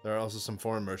 There are also some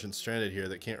foreign merchants stranded here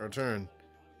that can't return.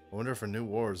 I wonder if a new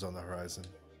war is on the horizon.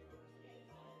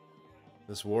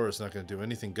 This war is not going to do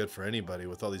anything good for anybody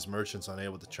with all these merchants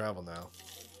unable to travel now.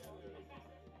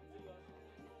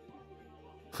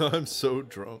 I'm so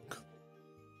drunk.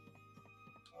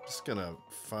 Just gonna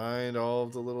find all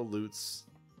of the little loots.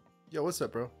 Yo, what's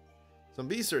up, bro? Some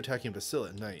beasts are attacking Basil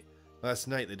at night. Last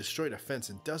night, they destroyed a fence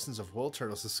and dozens of wool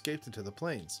turtles escaped into the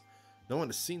plains. No one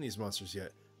has seen these monsters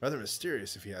yet. Rather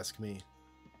mysterious, if you ask me.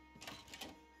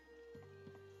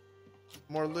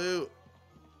 More loot.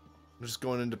 I'm just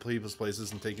going into people's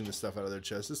places and taking the stuff out of their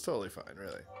chests. It's totally fine,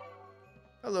 really.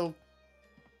 Hello.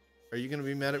 Are you going to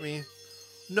be mad at me?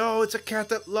 No, it's a cat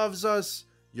that loves us.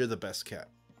 You're the best cat.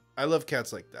 I love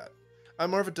cats like that.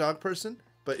 I'm more of a dog person,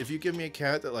 but if you give me a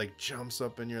cat that like jumps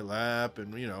up in your lap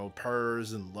and, you know,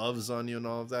 purrs and loves on you and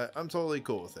all of that, I'm totally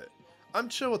cool with it. I'm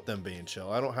chill with them being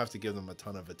chill. I don't have to give them a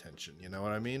ton of attention, you know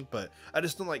what I mean? But I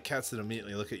just don't like cats that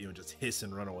immediately look at you and just hiss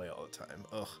and run away all the time.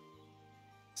 Ugh.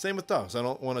 Same with dogs. I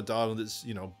don't want a dog that's,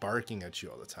 you know, barking at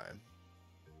you all the time.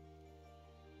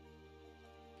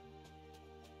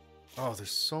 Oh,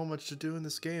 there's so much to do in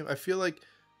this game. I feel like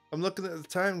I'm looking at the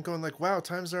time and going like, wow,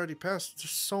 time's already passed.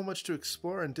 There's so much to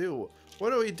explore and do. What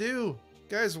do we do?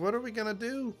 Guys, what are we gonna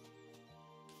do?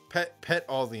 Pet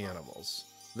all the animals.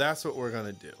 That's what we're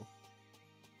gonna do.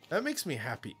 That makes me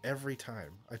happy every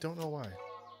time. I don't know why.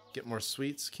 Get more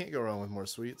sweets. Can't go wrong with more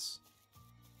sweets.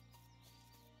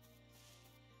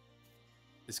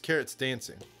 Is Carrot's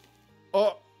dancing?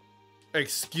 Oh,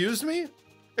 excuse me?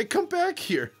 Hey, come back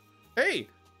here. Hey,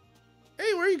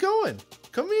 hey, where are you going?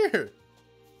 Come here.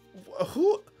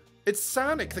 Who? It's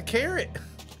Sonic the Carrot.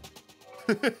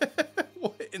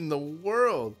 What in the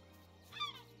world?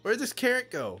 Where'd this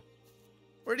carrot go?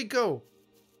 Where'd he go?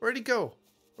 Where'd he go?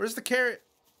 Where's the carrot?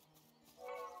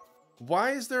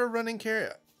 Why is there a running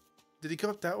carrot? Did he go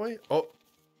up that way? Oh,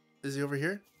 is he over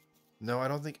here? No, I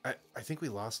don't think. I think we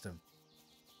lost him.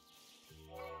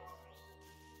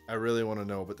 I really want to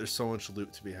know, but there's so much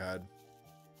loot to be had.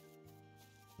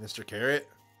 Mr. Carrot?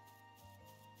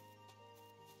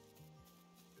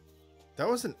 That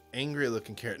was an angry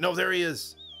looking carrot. No, there he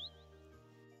is.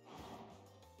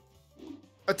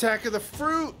 Attack of the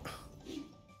fruit.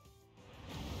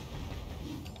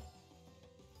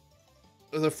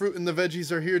 The fruit and the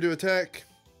veggies are here to attack.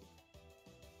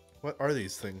 What are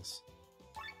these things?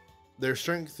 Their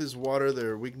strength is water,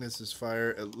 their weakness is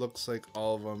fire. It looks like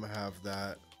all of them have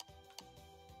that.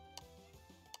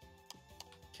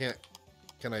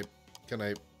 Can I,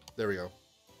 there we go.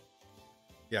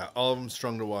 Yeah, all of them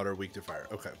strong to water, weak to fire.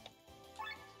 Okay.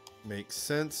 Makes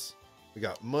sense. We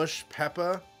got Mush,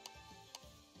 Peppa,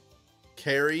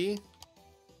 Carrie,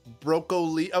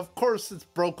 Broccoli. Of course it's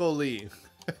Broccoli.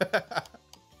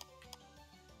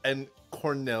 And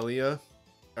Cornelia.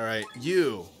 All right,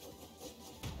 you.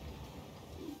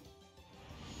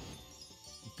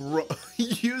 Bro,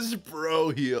 use bro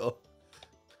heal.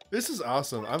 This is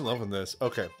awesome. I'm loving this.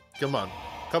 Okay, come on.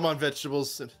 Come on,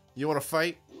 vegetables. You want to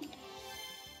fight?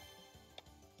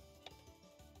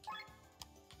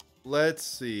 Let's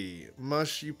see.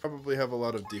 Mush, you probably have a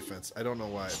lot of defense. I don't know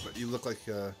why, but you look like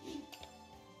a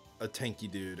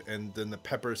tanky dude. And then the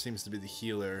Pepper seems to be the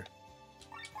healer.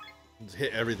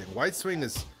 Hit everything. Wide swing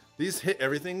is... These hit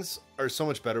everythings are so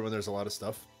much better when there's a lot of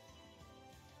stuff.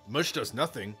 Mush does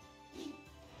nothing.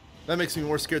 That makes me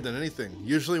more scared than anything.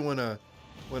 Usually when a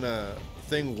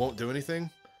thing won't do anything,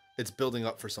 it's building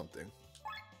up for something.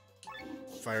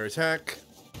 Fire attack.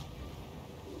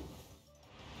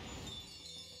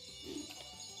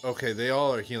 Okay, they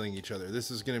all are healing each other. This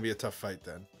is going to be a tough fight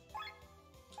then.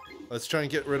 Let's try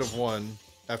and get rid of one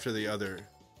after the other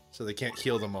so they can't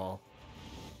heal them all.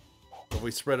 If we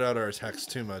spread out our attacks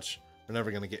too much, we're never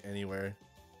going to get anywhere.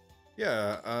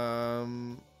 Yeah,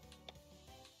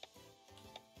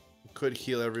 could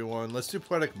heal everyone. Let's do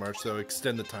Poetic March though,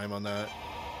 extend the time on that.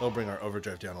 It'll bring our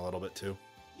overdrive down a little bit too.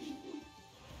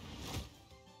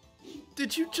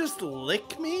 Did you just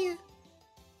lick me?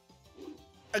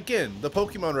 Again, the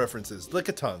Pokemon references.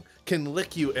 Lick-a-tongue can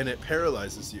lick you and it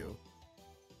paralyzes you.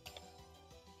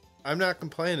 I'm not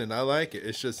complaining. I like it.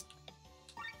 It's just...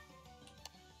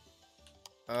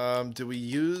 do we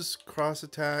use cross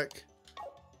attack?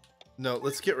 No,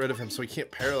 let's get rid of him so he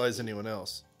can't paralyze anyone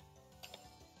else.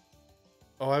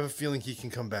 Oh, I have a feeling he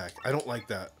can come back. I don't like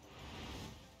that.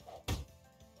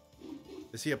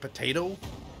 Is he a potato?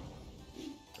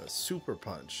 A super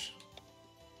punch.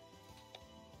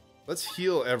 Let's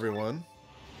heal everyone.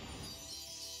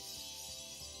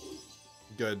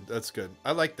 Good, that's good.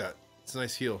 I like that. It's a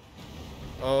nice heal.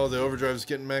 Oh, the overdrive's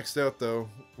getting maxed out though.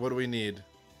 What do we need?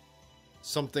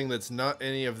 Something that's not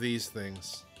any of these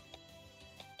things.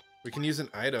 We can use an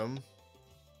item.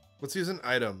 Let's use an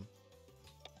item.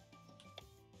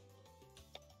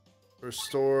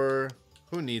 Restore.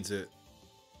 Who needs it?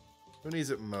 Who needs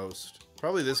it most?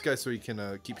 Probably this guy so he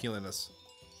can keep healing us.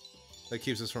 That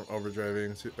keeps us from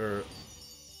overdriving or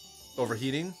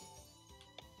overheating.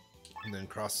 And then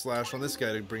cross slash on this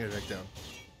guy to bring it back down.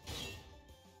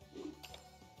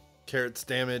 Carrot's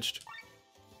damaged.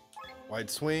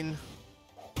 Wide swing.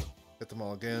 Get them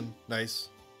all again. Nice.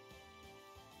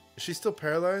 Is she still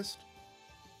paralyzed?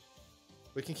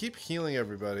 We can keep healing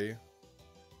everybody.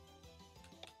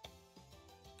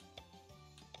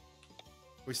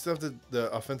 We still have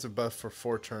the offensive buff for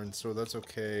 4 turns, so that's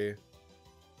okay.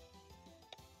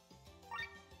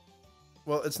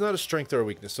 Well, it's not a strength or a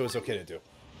weakness, so it's okay to do.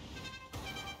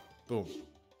 Boom.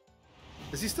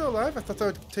 Is he still alive? I thought that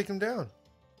would take him down.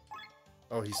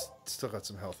 Oh, he's still got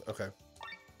some health. Okay.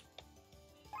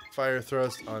 Fire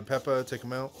thrust on Peppa. Take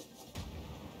him out.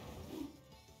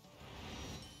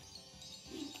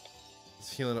 He's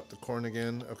healing up the corn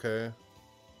again. Okay.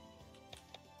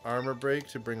 Armor break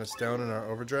to bring us down in our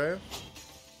overdrive.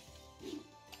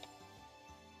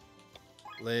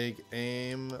 Leg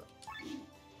aim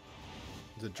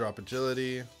to drop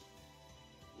agility.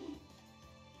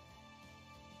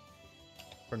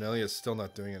 Cornelia's still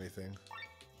not doing anything.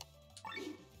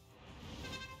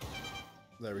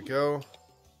 There we go.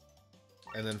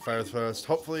 And then fire thrust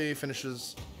hopefully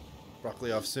finishes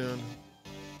Broccoli off soon.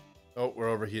 Oh, we're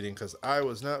overheating because I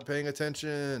was not paying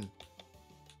attention.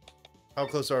 How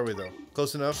close are we though?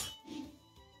 Close enough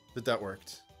that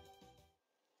worked.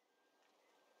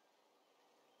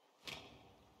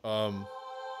 Oh!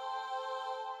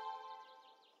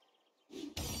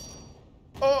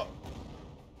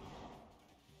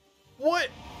 What?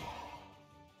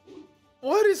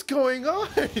 What is going on?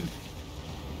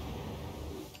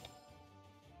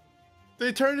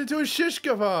 They turned into a shish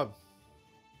kebab.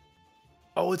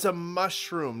 Oh, it's a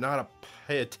mushroom, not a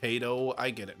potato. I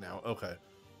get it now. Okay.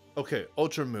 Okay,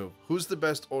 ultra move. Who's the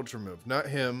best ultra move? Not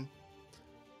him.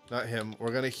 Not him.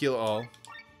 We're gonna heal all.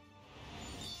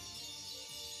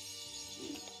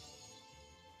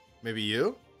 Maybe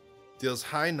you? Deals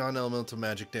high non-elemental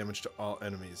magic damage to all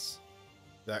enemies.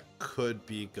 That could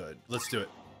be good. Let's do it.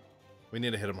 We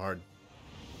need to hit him hard.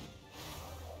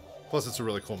 Plus, it's a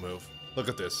really cool move. Look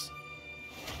at this.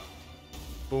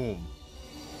 Boom.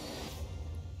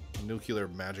 Nuclear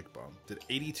magic bomb. Did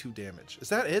 82 damage. Is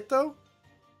that it, though?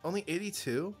 Only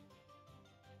 82?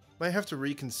 Might have to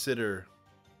reconsider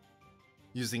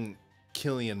using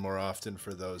Killian more often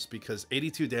for those, because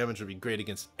 82 damage would be great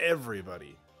against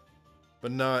everybody,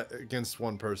 but not against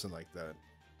one person like that.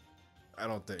 I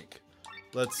don't think.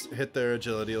 Let's hit their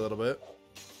agility a little bit.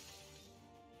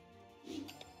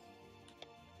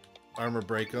 Armor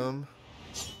break them.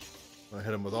 I'm gonna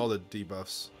hit them with all the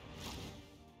debuffs.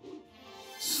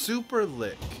 Super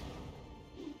lick.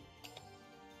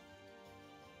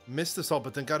 Missed this all,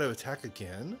 but then got to attack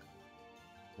again?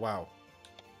 Wow.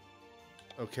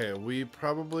 Okay, we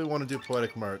probably want to do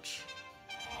Poetic March.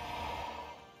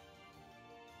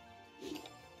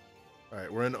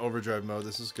 Alright, we're in overdrive mode.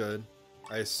 This is good.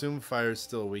 I assume fire is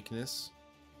still a weakness.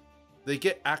 They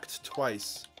get act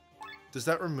twice. Does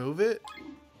that remove it?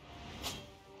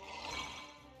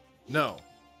 No.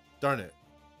 Darn it.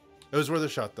 It was worth a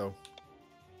shot, though.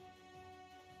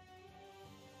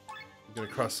 I'm gonna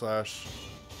cross slash.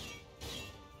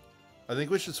 I think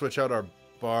we should switch out our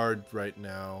Bard right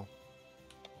now.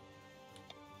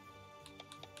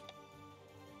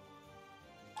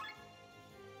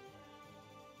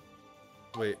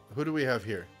 Wait, who do we have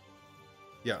here?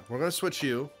 Yeah, we're gonna switch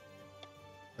you.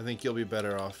 I think you'll be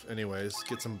better off anyways.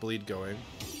 Get some bleed going.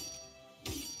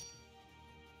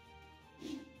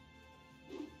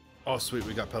 Oh sweet,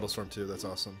 we got Pedal Storm too, that's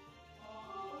awesome.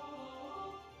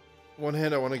 One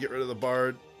hand I want to get rid of the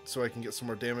Bard so I can get some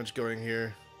more damage going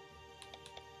here.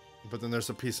 But then there's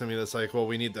a piece of me that's like, well,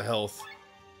 we need the health.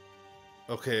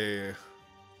 Okay,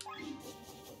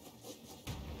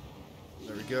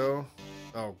 There we go.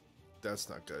 Oh, that's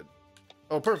not good.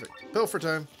 Oh, perfect. Pilfer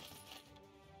time.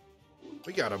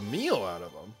 We got a meal out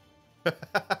of them.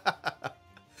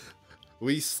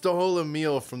 We stole a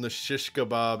meal from the shish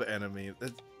kebab enemy.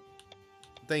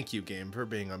 Thank you, game, for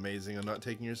being amazing and not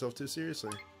taking yourself too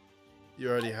seriously. You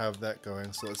already have that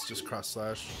going, so let's just cross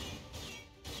slash.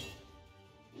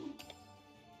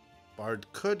 Bard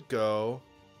could go.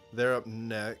 They're up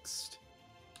next.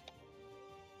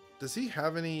 Does he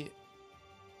have any...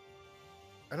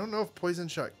 I don't know if poison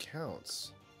shot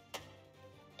counts.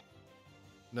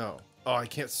 No. Oh, I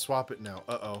can't swap it now.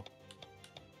 Uh-oh.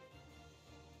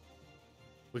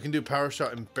 We can do power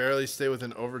shot and barely stay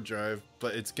within overdrive,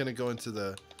 but it's gonna go into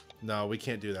the... No, we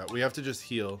can't do that. We have to just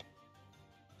heal.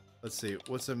 Let's see.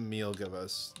 What's a meal give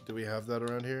us? Do we have that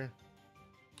around here?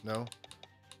 No?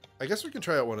 I guess we can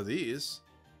try out one of these.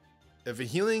 If a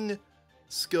healing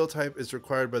skill type is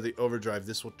required by the overdrive,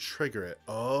 this will trigger it.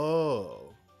 Oh.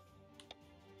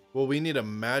 Well, we need a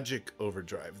magic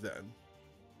overdrive then.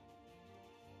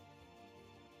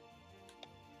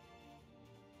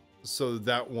 So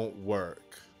that won't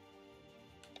work.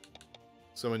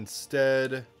 So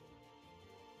instead,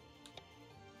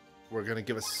 we're going to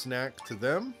give a snack to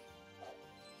them.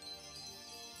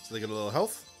 So they get a little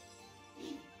health.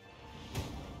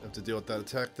 Have to deal with that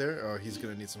attack there. Oh, he's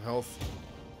going to need some health.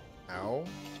 Ow.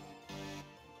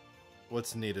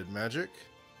 What's needed? Magic?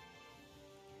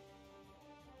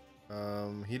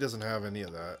 He doesn't have any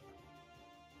of that.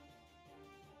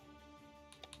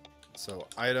 So,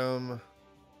 item.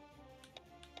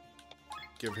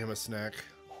 Give him a snack.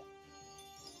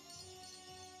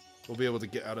 We'll be able to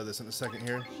get out of this in a second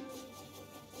here.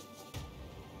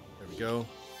 There we go.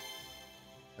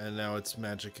 And now it's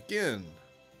magic again.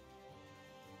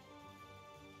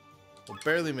 We'll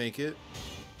barely make it.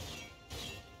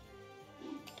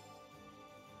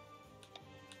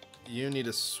 You need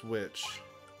a switch.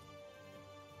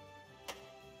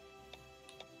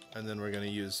 And then we're going to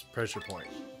use pressure point.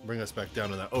 Bring us back down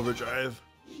to that overdrive.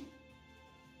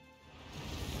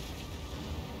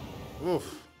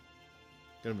 Oof.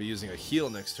 Gonna be using a heal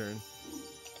next turn.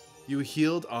 You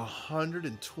healed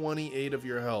 128 of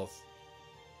your health.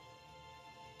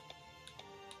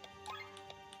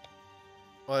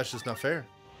 Well, that's just not fair.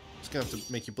 It's gonna have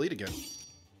to make you bleed again.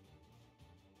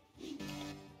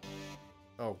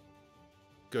 Oh.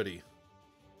 Goody.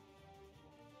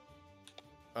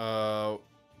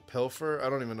 Pilfer? I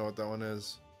don't even know what that one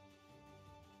is.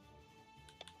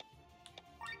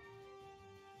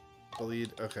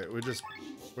 Bleed. Okay, we're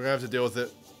gonna have to deal with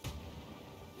it.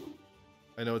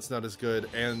 I know it's not as good,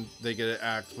 and they get an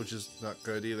act, which is not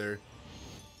good either.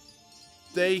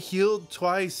 They healed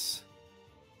twice.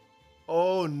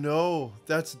 Oh no,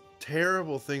 that's a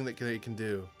terrible thing that they can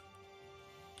do.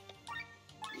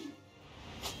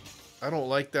 I don't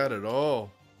like that at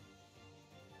all.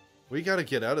 We gotta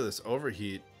get out of this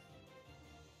overheat.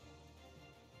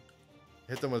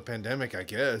 Hit them with pandemic, I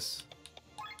guess.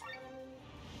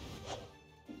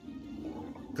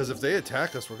 Because if they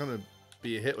attack us, we're going to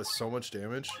be hit with so much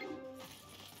damage.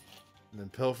 And then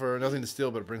Pilfer, nothing to steal,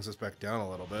 but it brings us back down a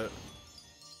little bit.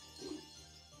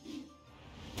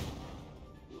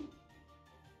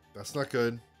 That's not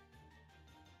good.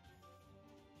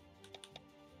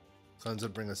 Suns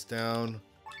would bring us down.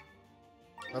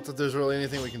 Not that there's really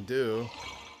anything we can do.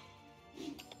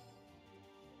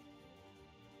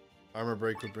 Armor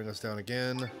break would bring us down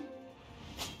again.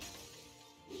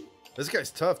 This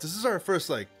guy's tough. This is our first,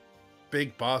 like,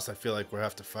 big boss I feel like we'll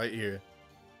have to fight here.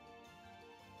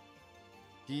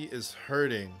 He is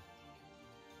hurting.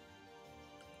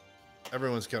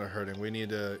 Everyone's kind of hurting. We need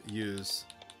to use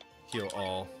heal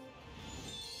all.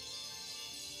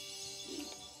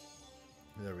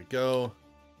 There we go.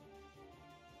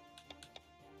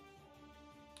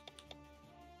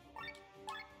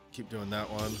 Keep doing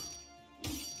that one.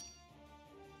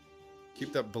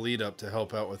 Keep that bleed up to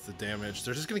help out with the damage.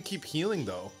 They're just going to keep healing,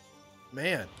 though.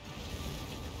 Man.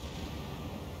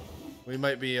 We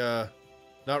might be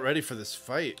not ready for this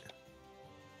fight.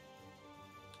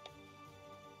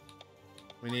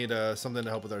 We need something to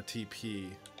help with our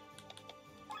TP.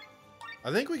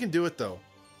 I think we can do it, though.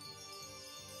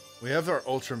 We have our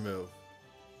Ultra move.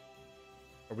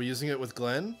 Are we using it with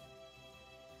Glenn?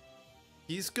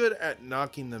 He's good at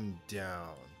knocking them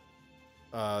down.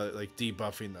 Like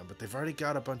debuffing them, but they've already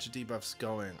got a bunch of debuffs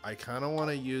going. I kind of want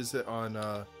to use it on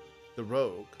the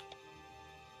rogue.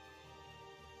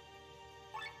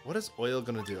 What is oil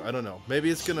gonna do? I don't know. Maybe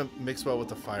it's gonna mix well with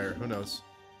the fire. Who knows?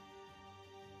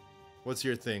 What's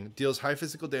your thing? Deals high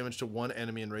physical damage to one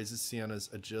enemy and raises Sienna's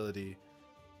agility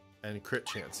and crit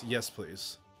chance. Yes,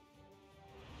 please.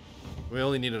 We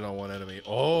only need it on one enemy.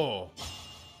 Oh!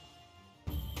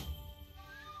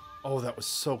 Oh, that was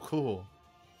so cool.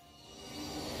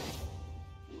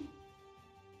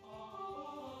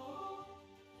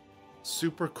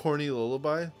 Super corny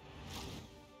lullaby.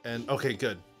 And, okay,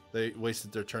 good. They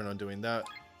wasted their turn on doing that.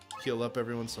 Heal up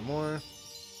everyone some more.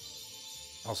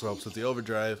 Also helps with the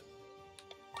overdrive.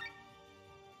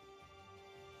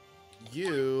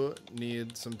 You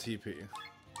need some TP.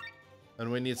 And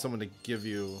we need someone to give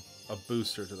you a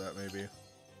booster to that, maybe.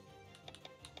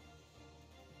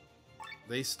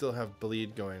 They still have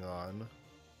bleed going on.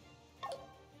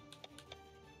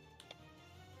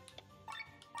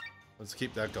 Let's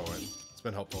keep that going. It's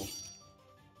been helpful.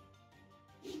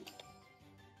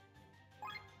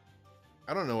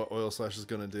 I don't know what Oil Slash is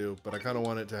going to do, but I kind of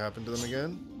want it to happen to them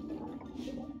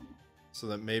again. So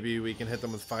that maybe we can hit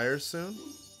them with fire soon.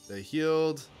 They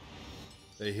healed.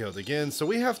 They healed again. So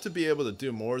we have to be able to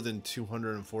do more than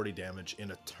 240 damage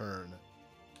in a turn.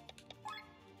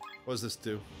 What does this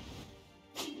do?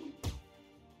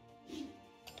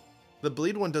 The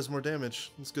bleed one does more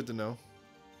damage. It's good to know.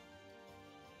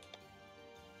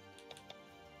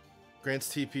 Grants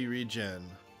TP regen.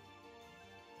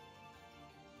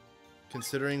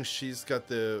 Considering she's got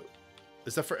the...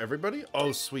 Is that for everybody?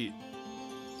 Oh, sweet.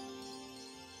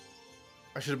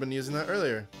 I should have been using that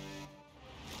earlier.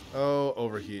 Oh,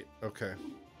 overheat. Okay.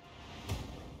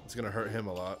 It's gonna hurt him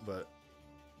a lot, but...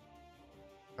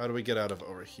 How do we get out of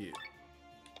overheat?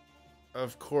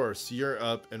 Of course, you're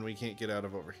up and we can't get out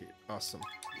of overheat. Awesome.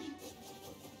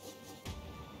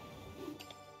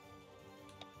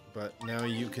 But now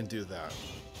you can do that.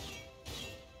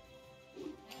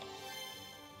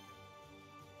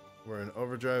 We're in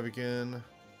overdrive again.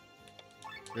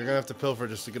 You're gonna have to pilfer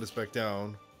just to get us back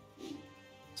down.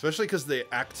 Especially because they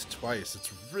act twice.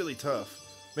 It's really tough.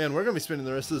 Man, we're gonna be spending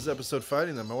the rest of this episode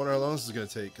fighting them. I wonder how long this is gonna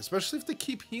take. Especially if they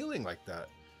keep healing like that.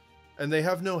 And they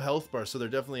have no health bar, so they're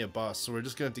definitely a boss. So we're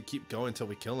just gonna have to keep going until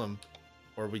we kill them.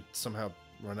 Or we somehow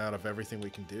run out of everything we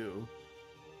can do.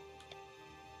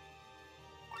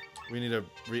 We need to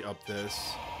re-up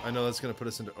this. I know that's gonna put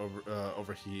us into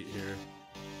overheat here.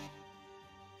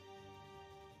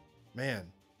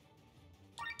 Man.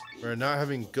 We're not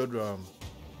having good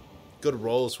good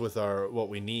rolls with our what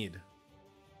we need.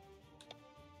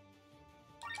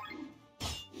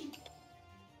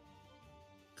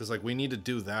 Because like we need to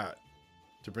do that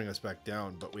to bring us back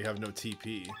down, but we have no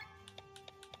TP.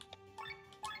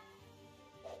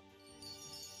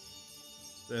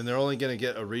 And they're only gonna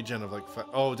get a regen of like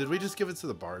oh, did we just give it to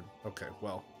the bard? Okay,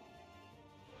 well.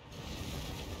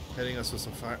 Hitting us with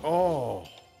some fire. Oh,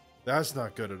 that's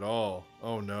not good at all.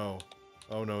 Oh no.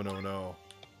 Oh no, no, no.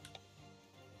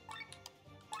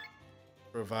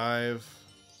 Revive,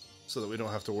 so that we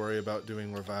don't have to worry about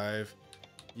doing revive.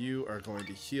 You are going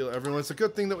to heal everyone. It's a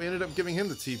good thing that we ended up giving him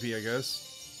the TP, I guess.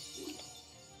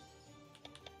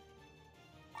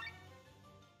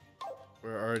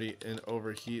 We're already in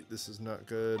overheat. This is not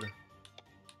good.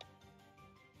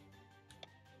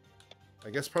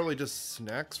 I guess probably just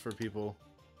snacks for people.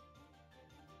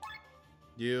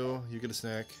 You get a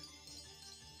snack.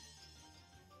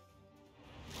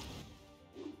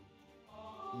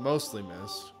 Mostly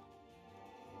missed.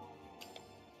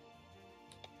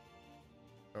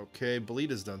 Okay, bleed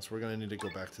is done, so we're gonna need to go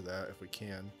back to that if we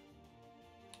can.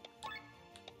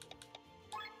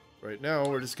 Right now,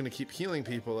 we're just gonna keep healing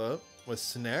people up with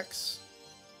snacks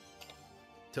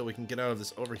till we can get out of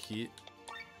this overheat.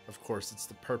 Of course, it's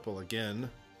the purple again.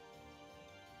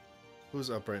 Who's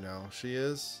up right now? She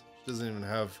is? She doesn't even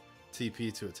have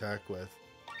TP to attack with.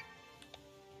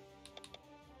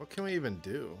 What can we even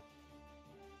do?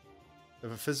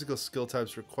 If a physical skill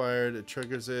type's required, it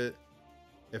triggers it.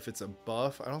 If it's a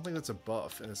buff, I don't think that's a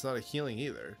buff, and it's not a healing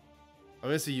either. I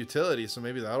mean, it's a utility, so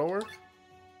maybe that'll work?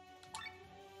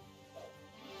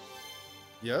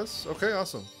 Yes? Okay,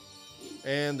 awesome.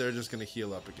 And they're just going to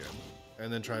heal up again,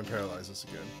 and then try and paralyze us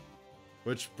again.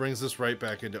 Which brings us right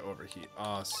back into overheat.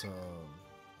 Awesome.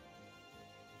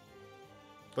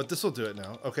 But this will do it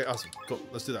now. Okay, awesome. Cool.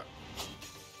 Let's do that.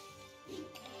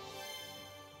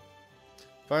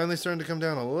 Finally starting to come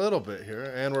down a little bit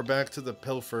here, and we're back to the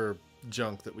pilfer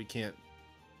junk that we can't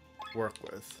work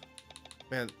with.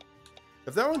 Man,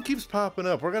 if that one keeps popping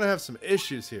up, we're gonna have some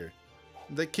issues here.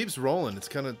 That keeps rolling. It's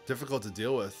kind of difficult to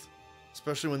deal with,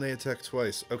 especially when they attack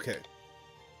twice. Okay,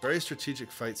 very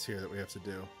strategic fights here that we have to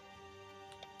do.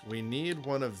 We need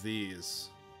one of these,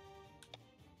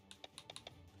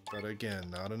 but again,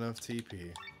 not enough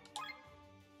TP.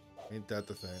 Ain't that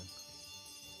the thing?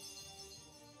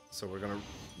 So we're gonna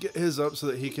get his up so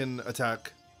that he can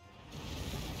attack.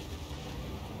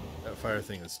 That fire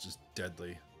thing is just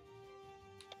deadly.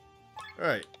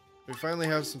 Alright, we finally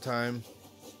have some time.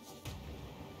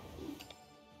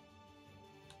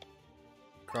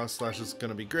 Cross slash is going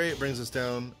to be great, brings us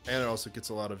down, and it also gets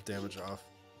a lot of damage off.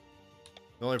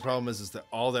 The only problem is that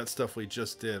all that stuff we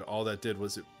just did, all that did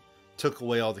was it took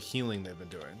away all the healing they've been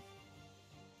doing.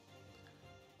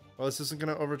 Well, this isn't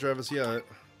going to overdrive us yet.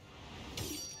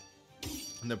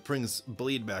 And that brings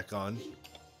bleed back on.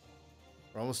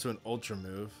 We're almost to an ultra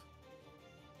move.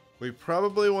 We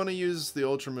probably want to use the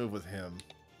ultra move with him,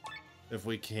 if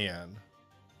we can.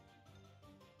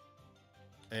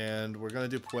 And we're going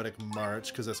to do Poetic March,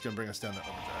 because that's going to bring us down to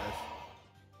overdrive.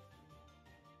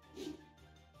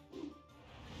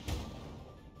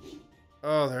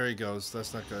 Oh, there he goes.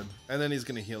 That's not good. And then he's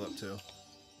going to heal up too.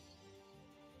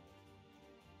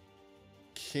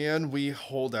 Can we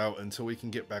hold out until we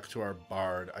can get back to our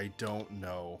Bard? I don't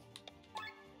know.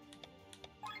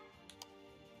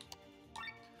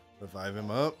 Revive him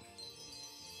up.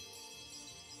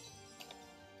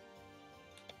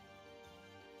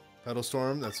 Pedal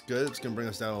Storm, that's good. It's going to bring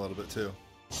us down a little bit too.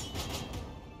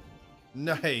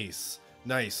 Nice.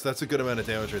 Nice. That's a good amount of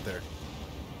damage right there.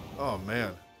 Oh,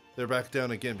 man. They're back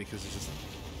down again because it's just...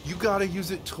 You gotta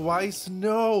use it twice?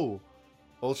 No!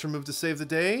 Ultra move to save the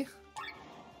day?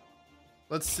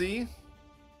 Let's see.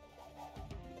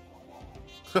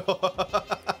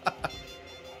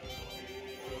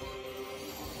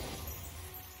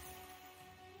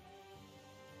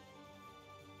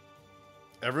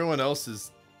 Everyone else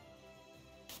is...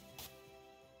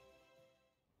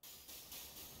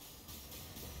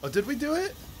 Oh, did we do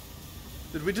it?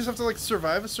 Did we just have to, like,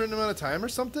 survive a certain amount of time or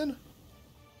something?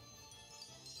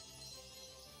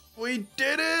 We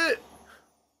did it!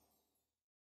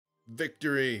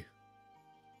 Victory.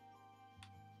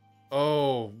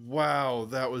 Oh, wow,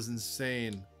 that was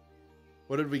insane.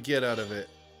 What did we get out of it?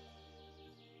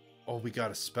 Oh, we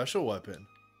got a special weapon.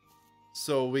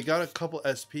 So we got a couple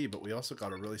SP, but we also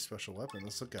got a really special weapon.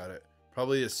 Let's look at it.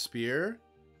 Probably a spear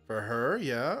for her.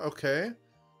 Yeah, okay.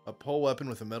 A pole weapon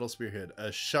with a metal spearhead. A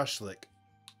shashlik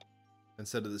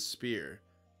instead of the spear.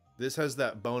 This has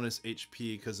that bonus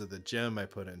HP because of the gem I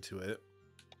put into it.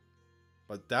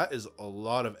 But that is a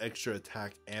lot of extra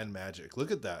attack and magic.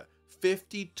 Look at that.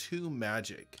 52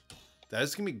 magic. That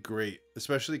is going to be great.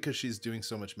 Especially because she's doing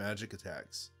so much magic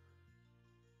attacks.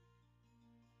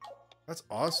 That's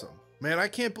awesome. Man, I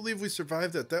can't believe we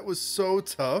survived that. That was so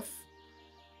tough.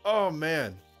 Oh,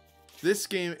 man. This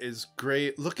game is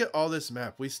great. Look at all this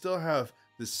map. We still have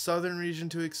the southern region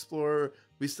to explore.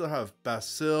 We still have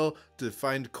Basil to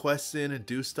find quests in and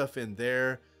do stuff in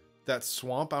there. That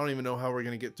swamp, I don't even know how we're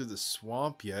going to get through the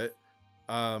swamp yet.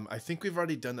 I think we've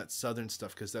already done that southern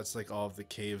stuff because that's like all of the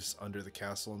caves under the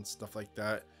castle and stuff like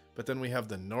that. But then we have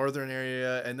the northern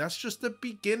area, and that's just the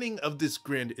beginning of this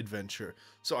grand adventure.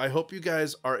 So I hope you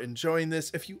guys are enjoying this.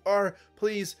 If you are,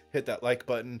 please hit that like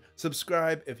button.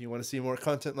 Subscribe if you want to see more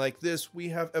content like this. We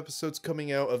have episodes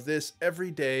coming out of this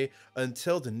every day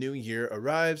until the new year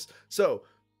arrives. So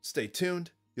stay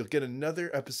tuned. You'll get another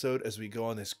episode as we go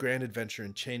on this grand adventure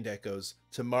in Chained Echoes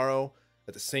tomorrow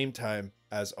at the same time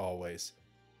as always.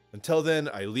 Until then,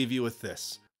 I leave you with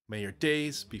this. May your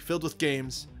days be filled with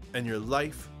games and your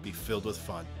life be filled with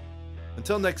fun.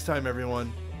 Until next time,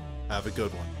 everyone, have a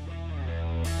good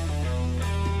one.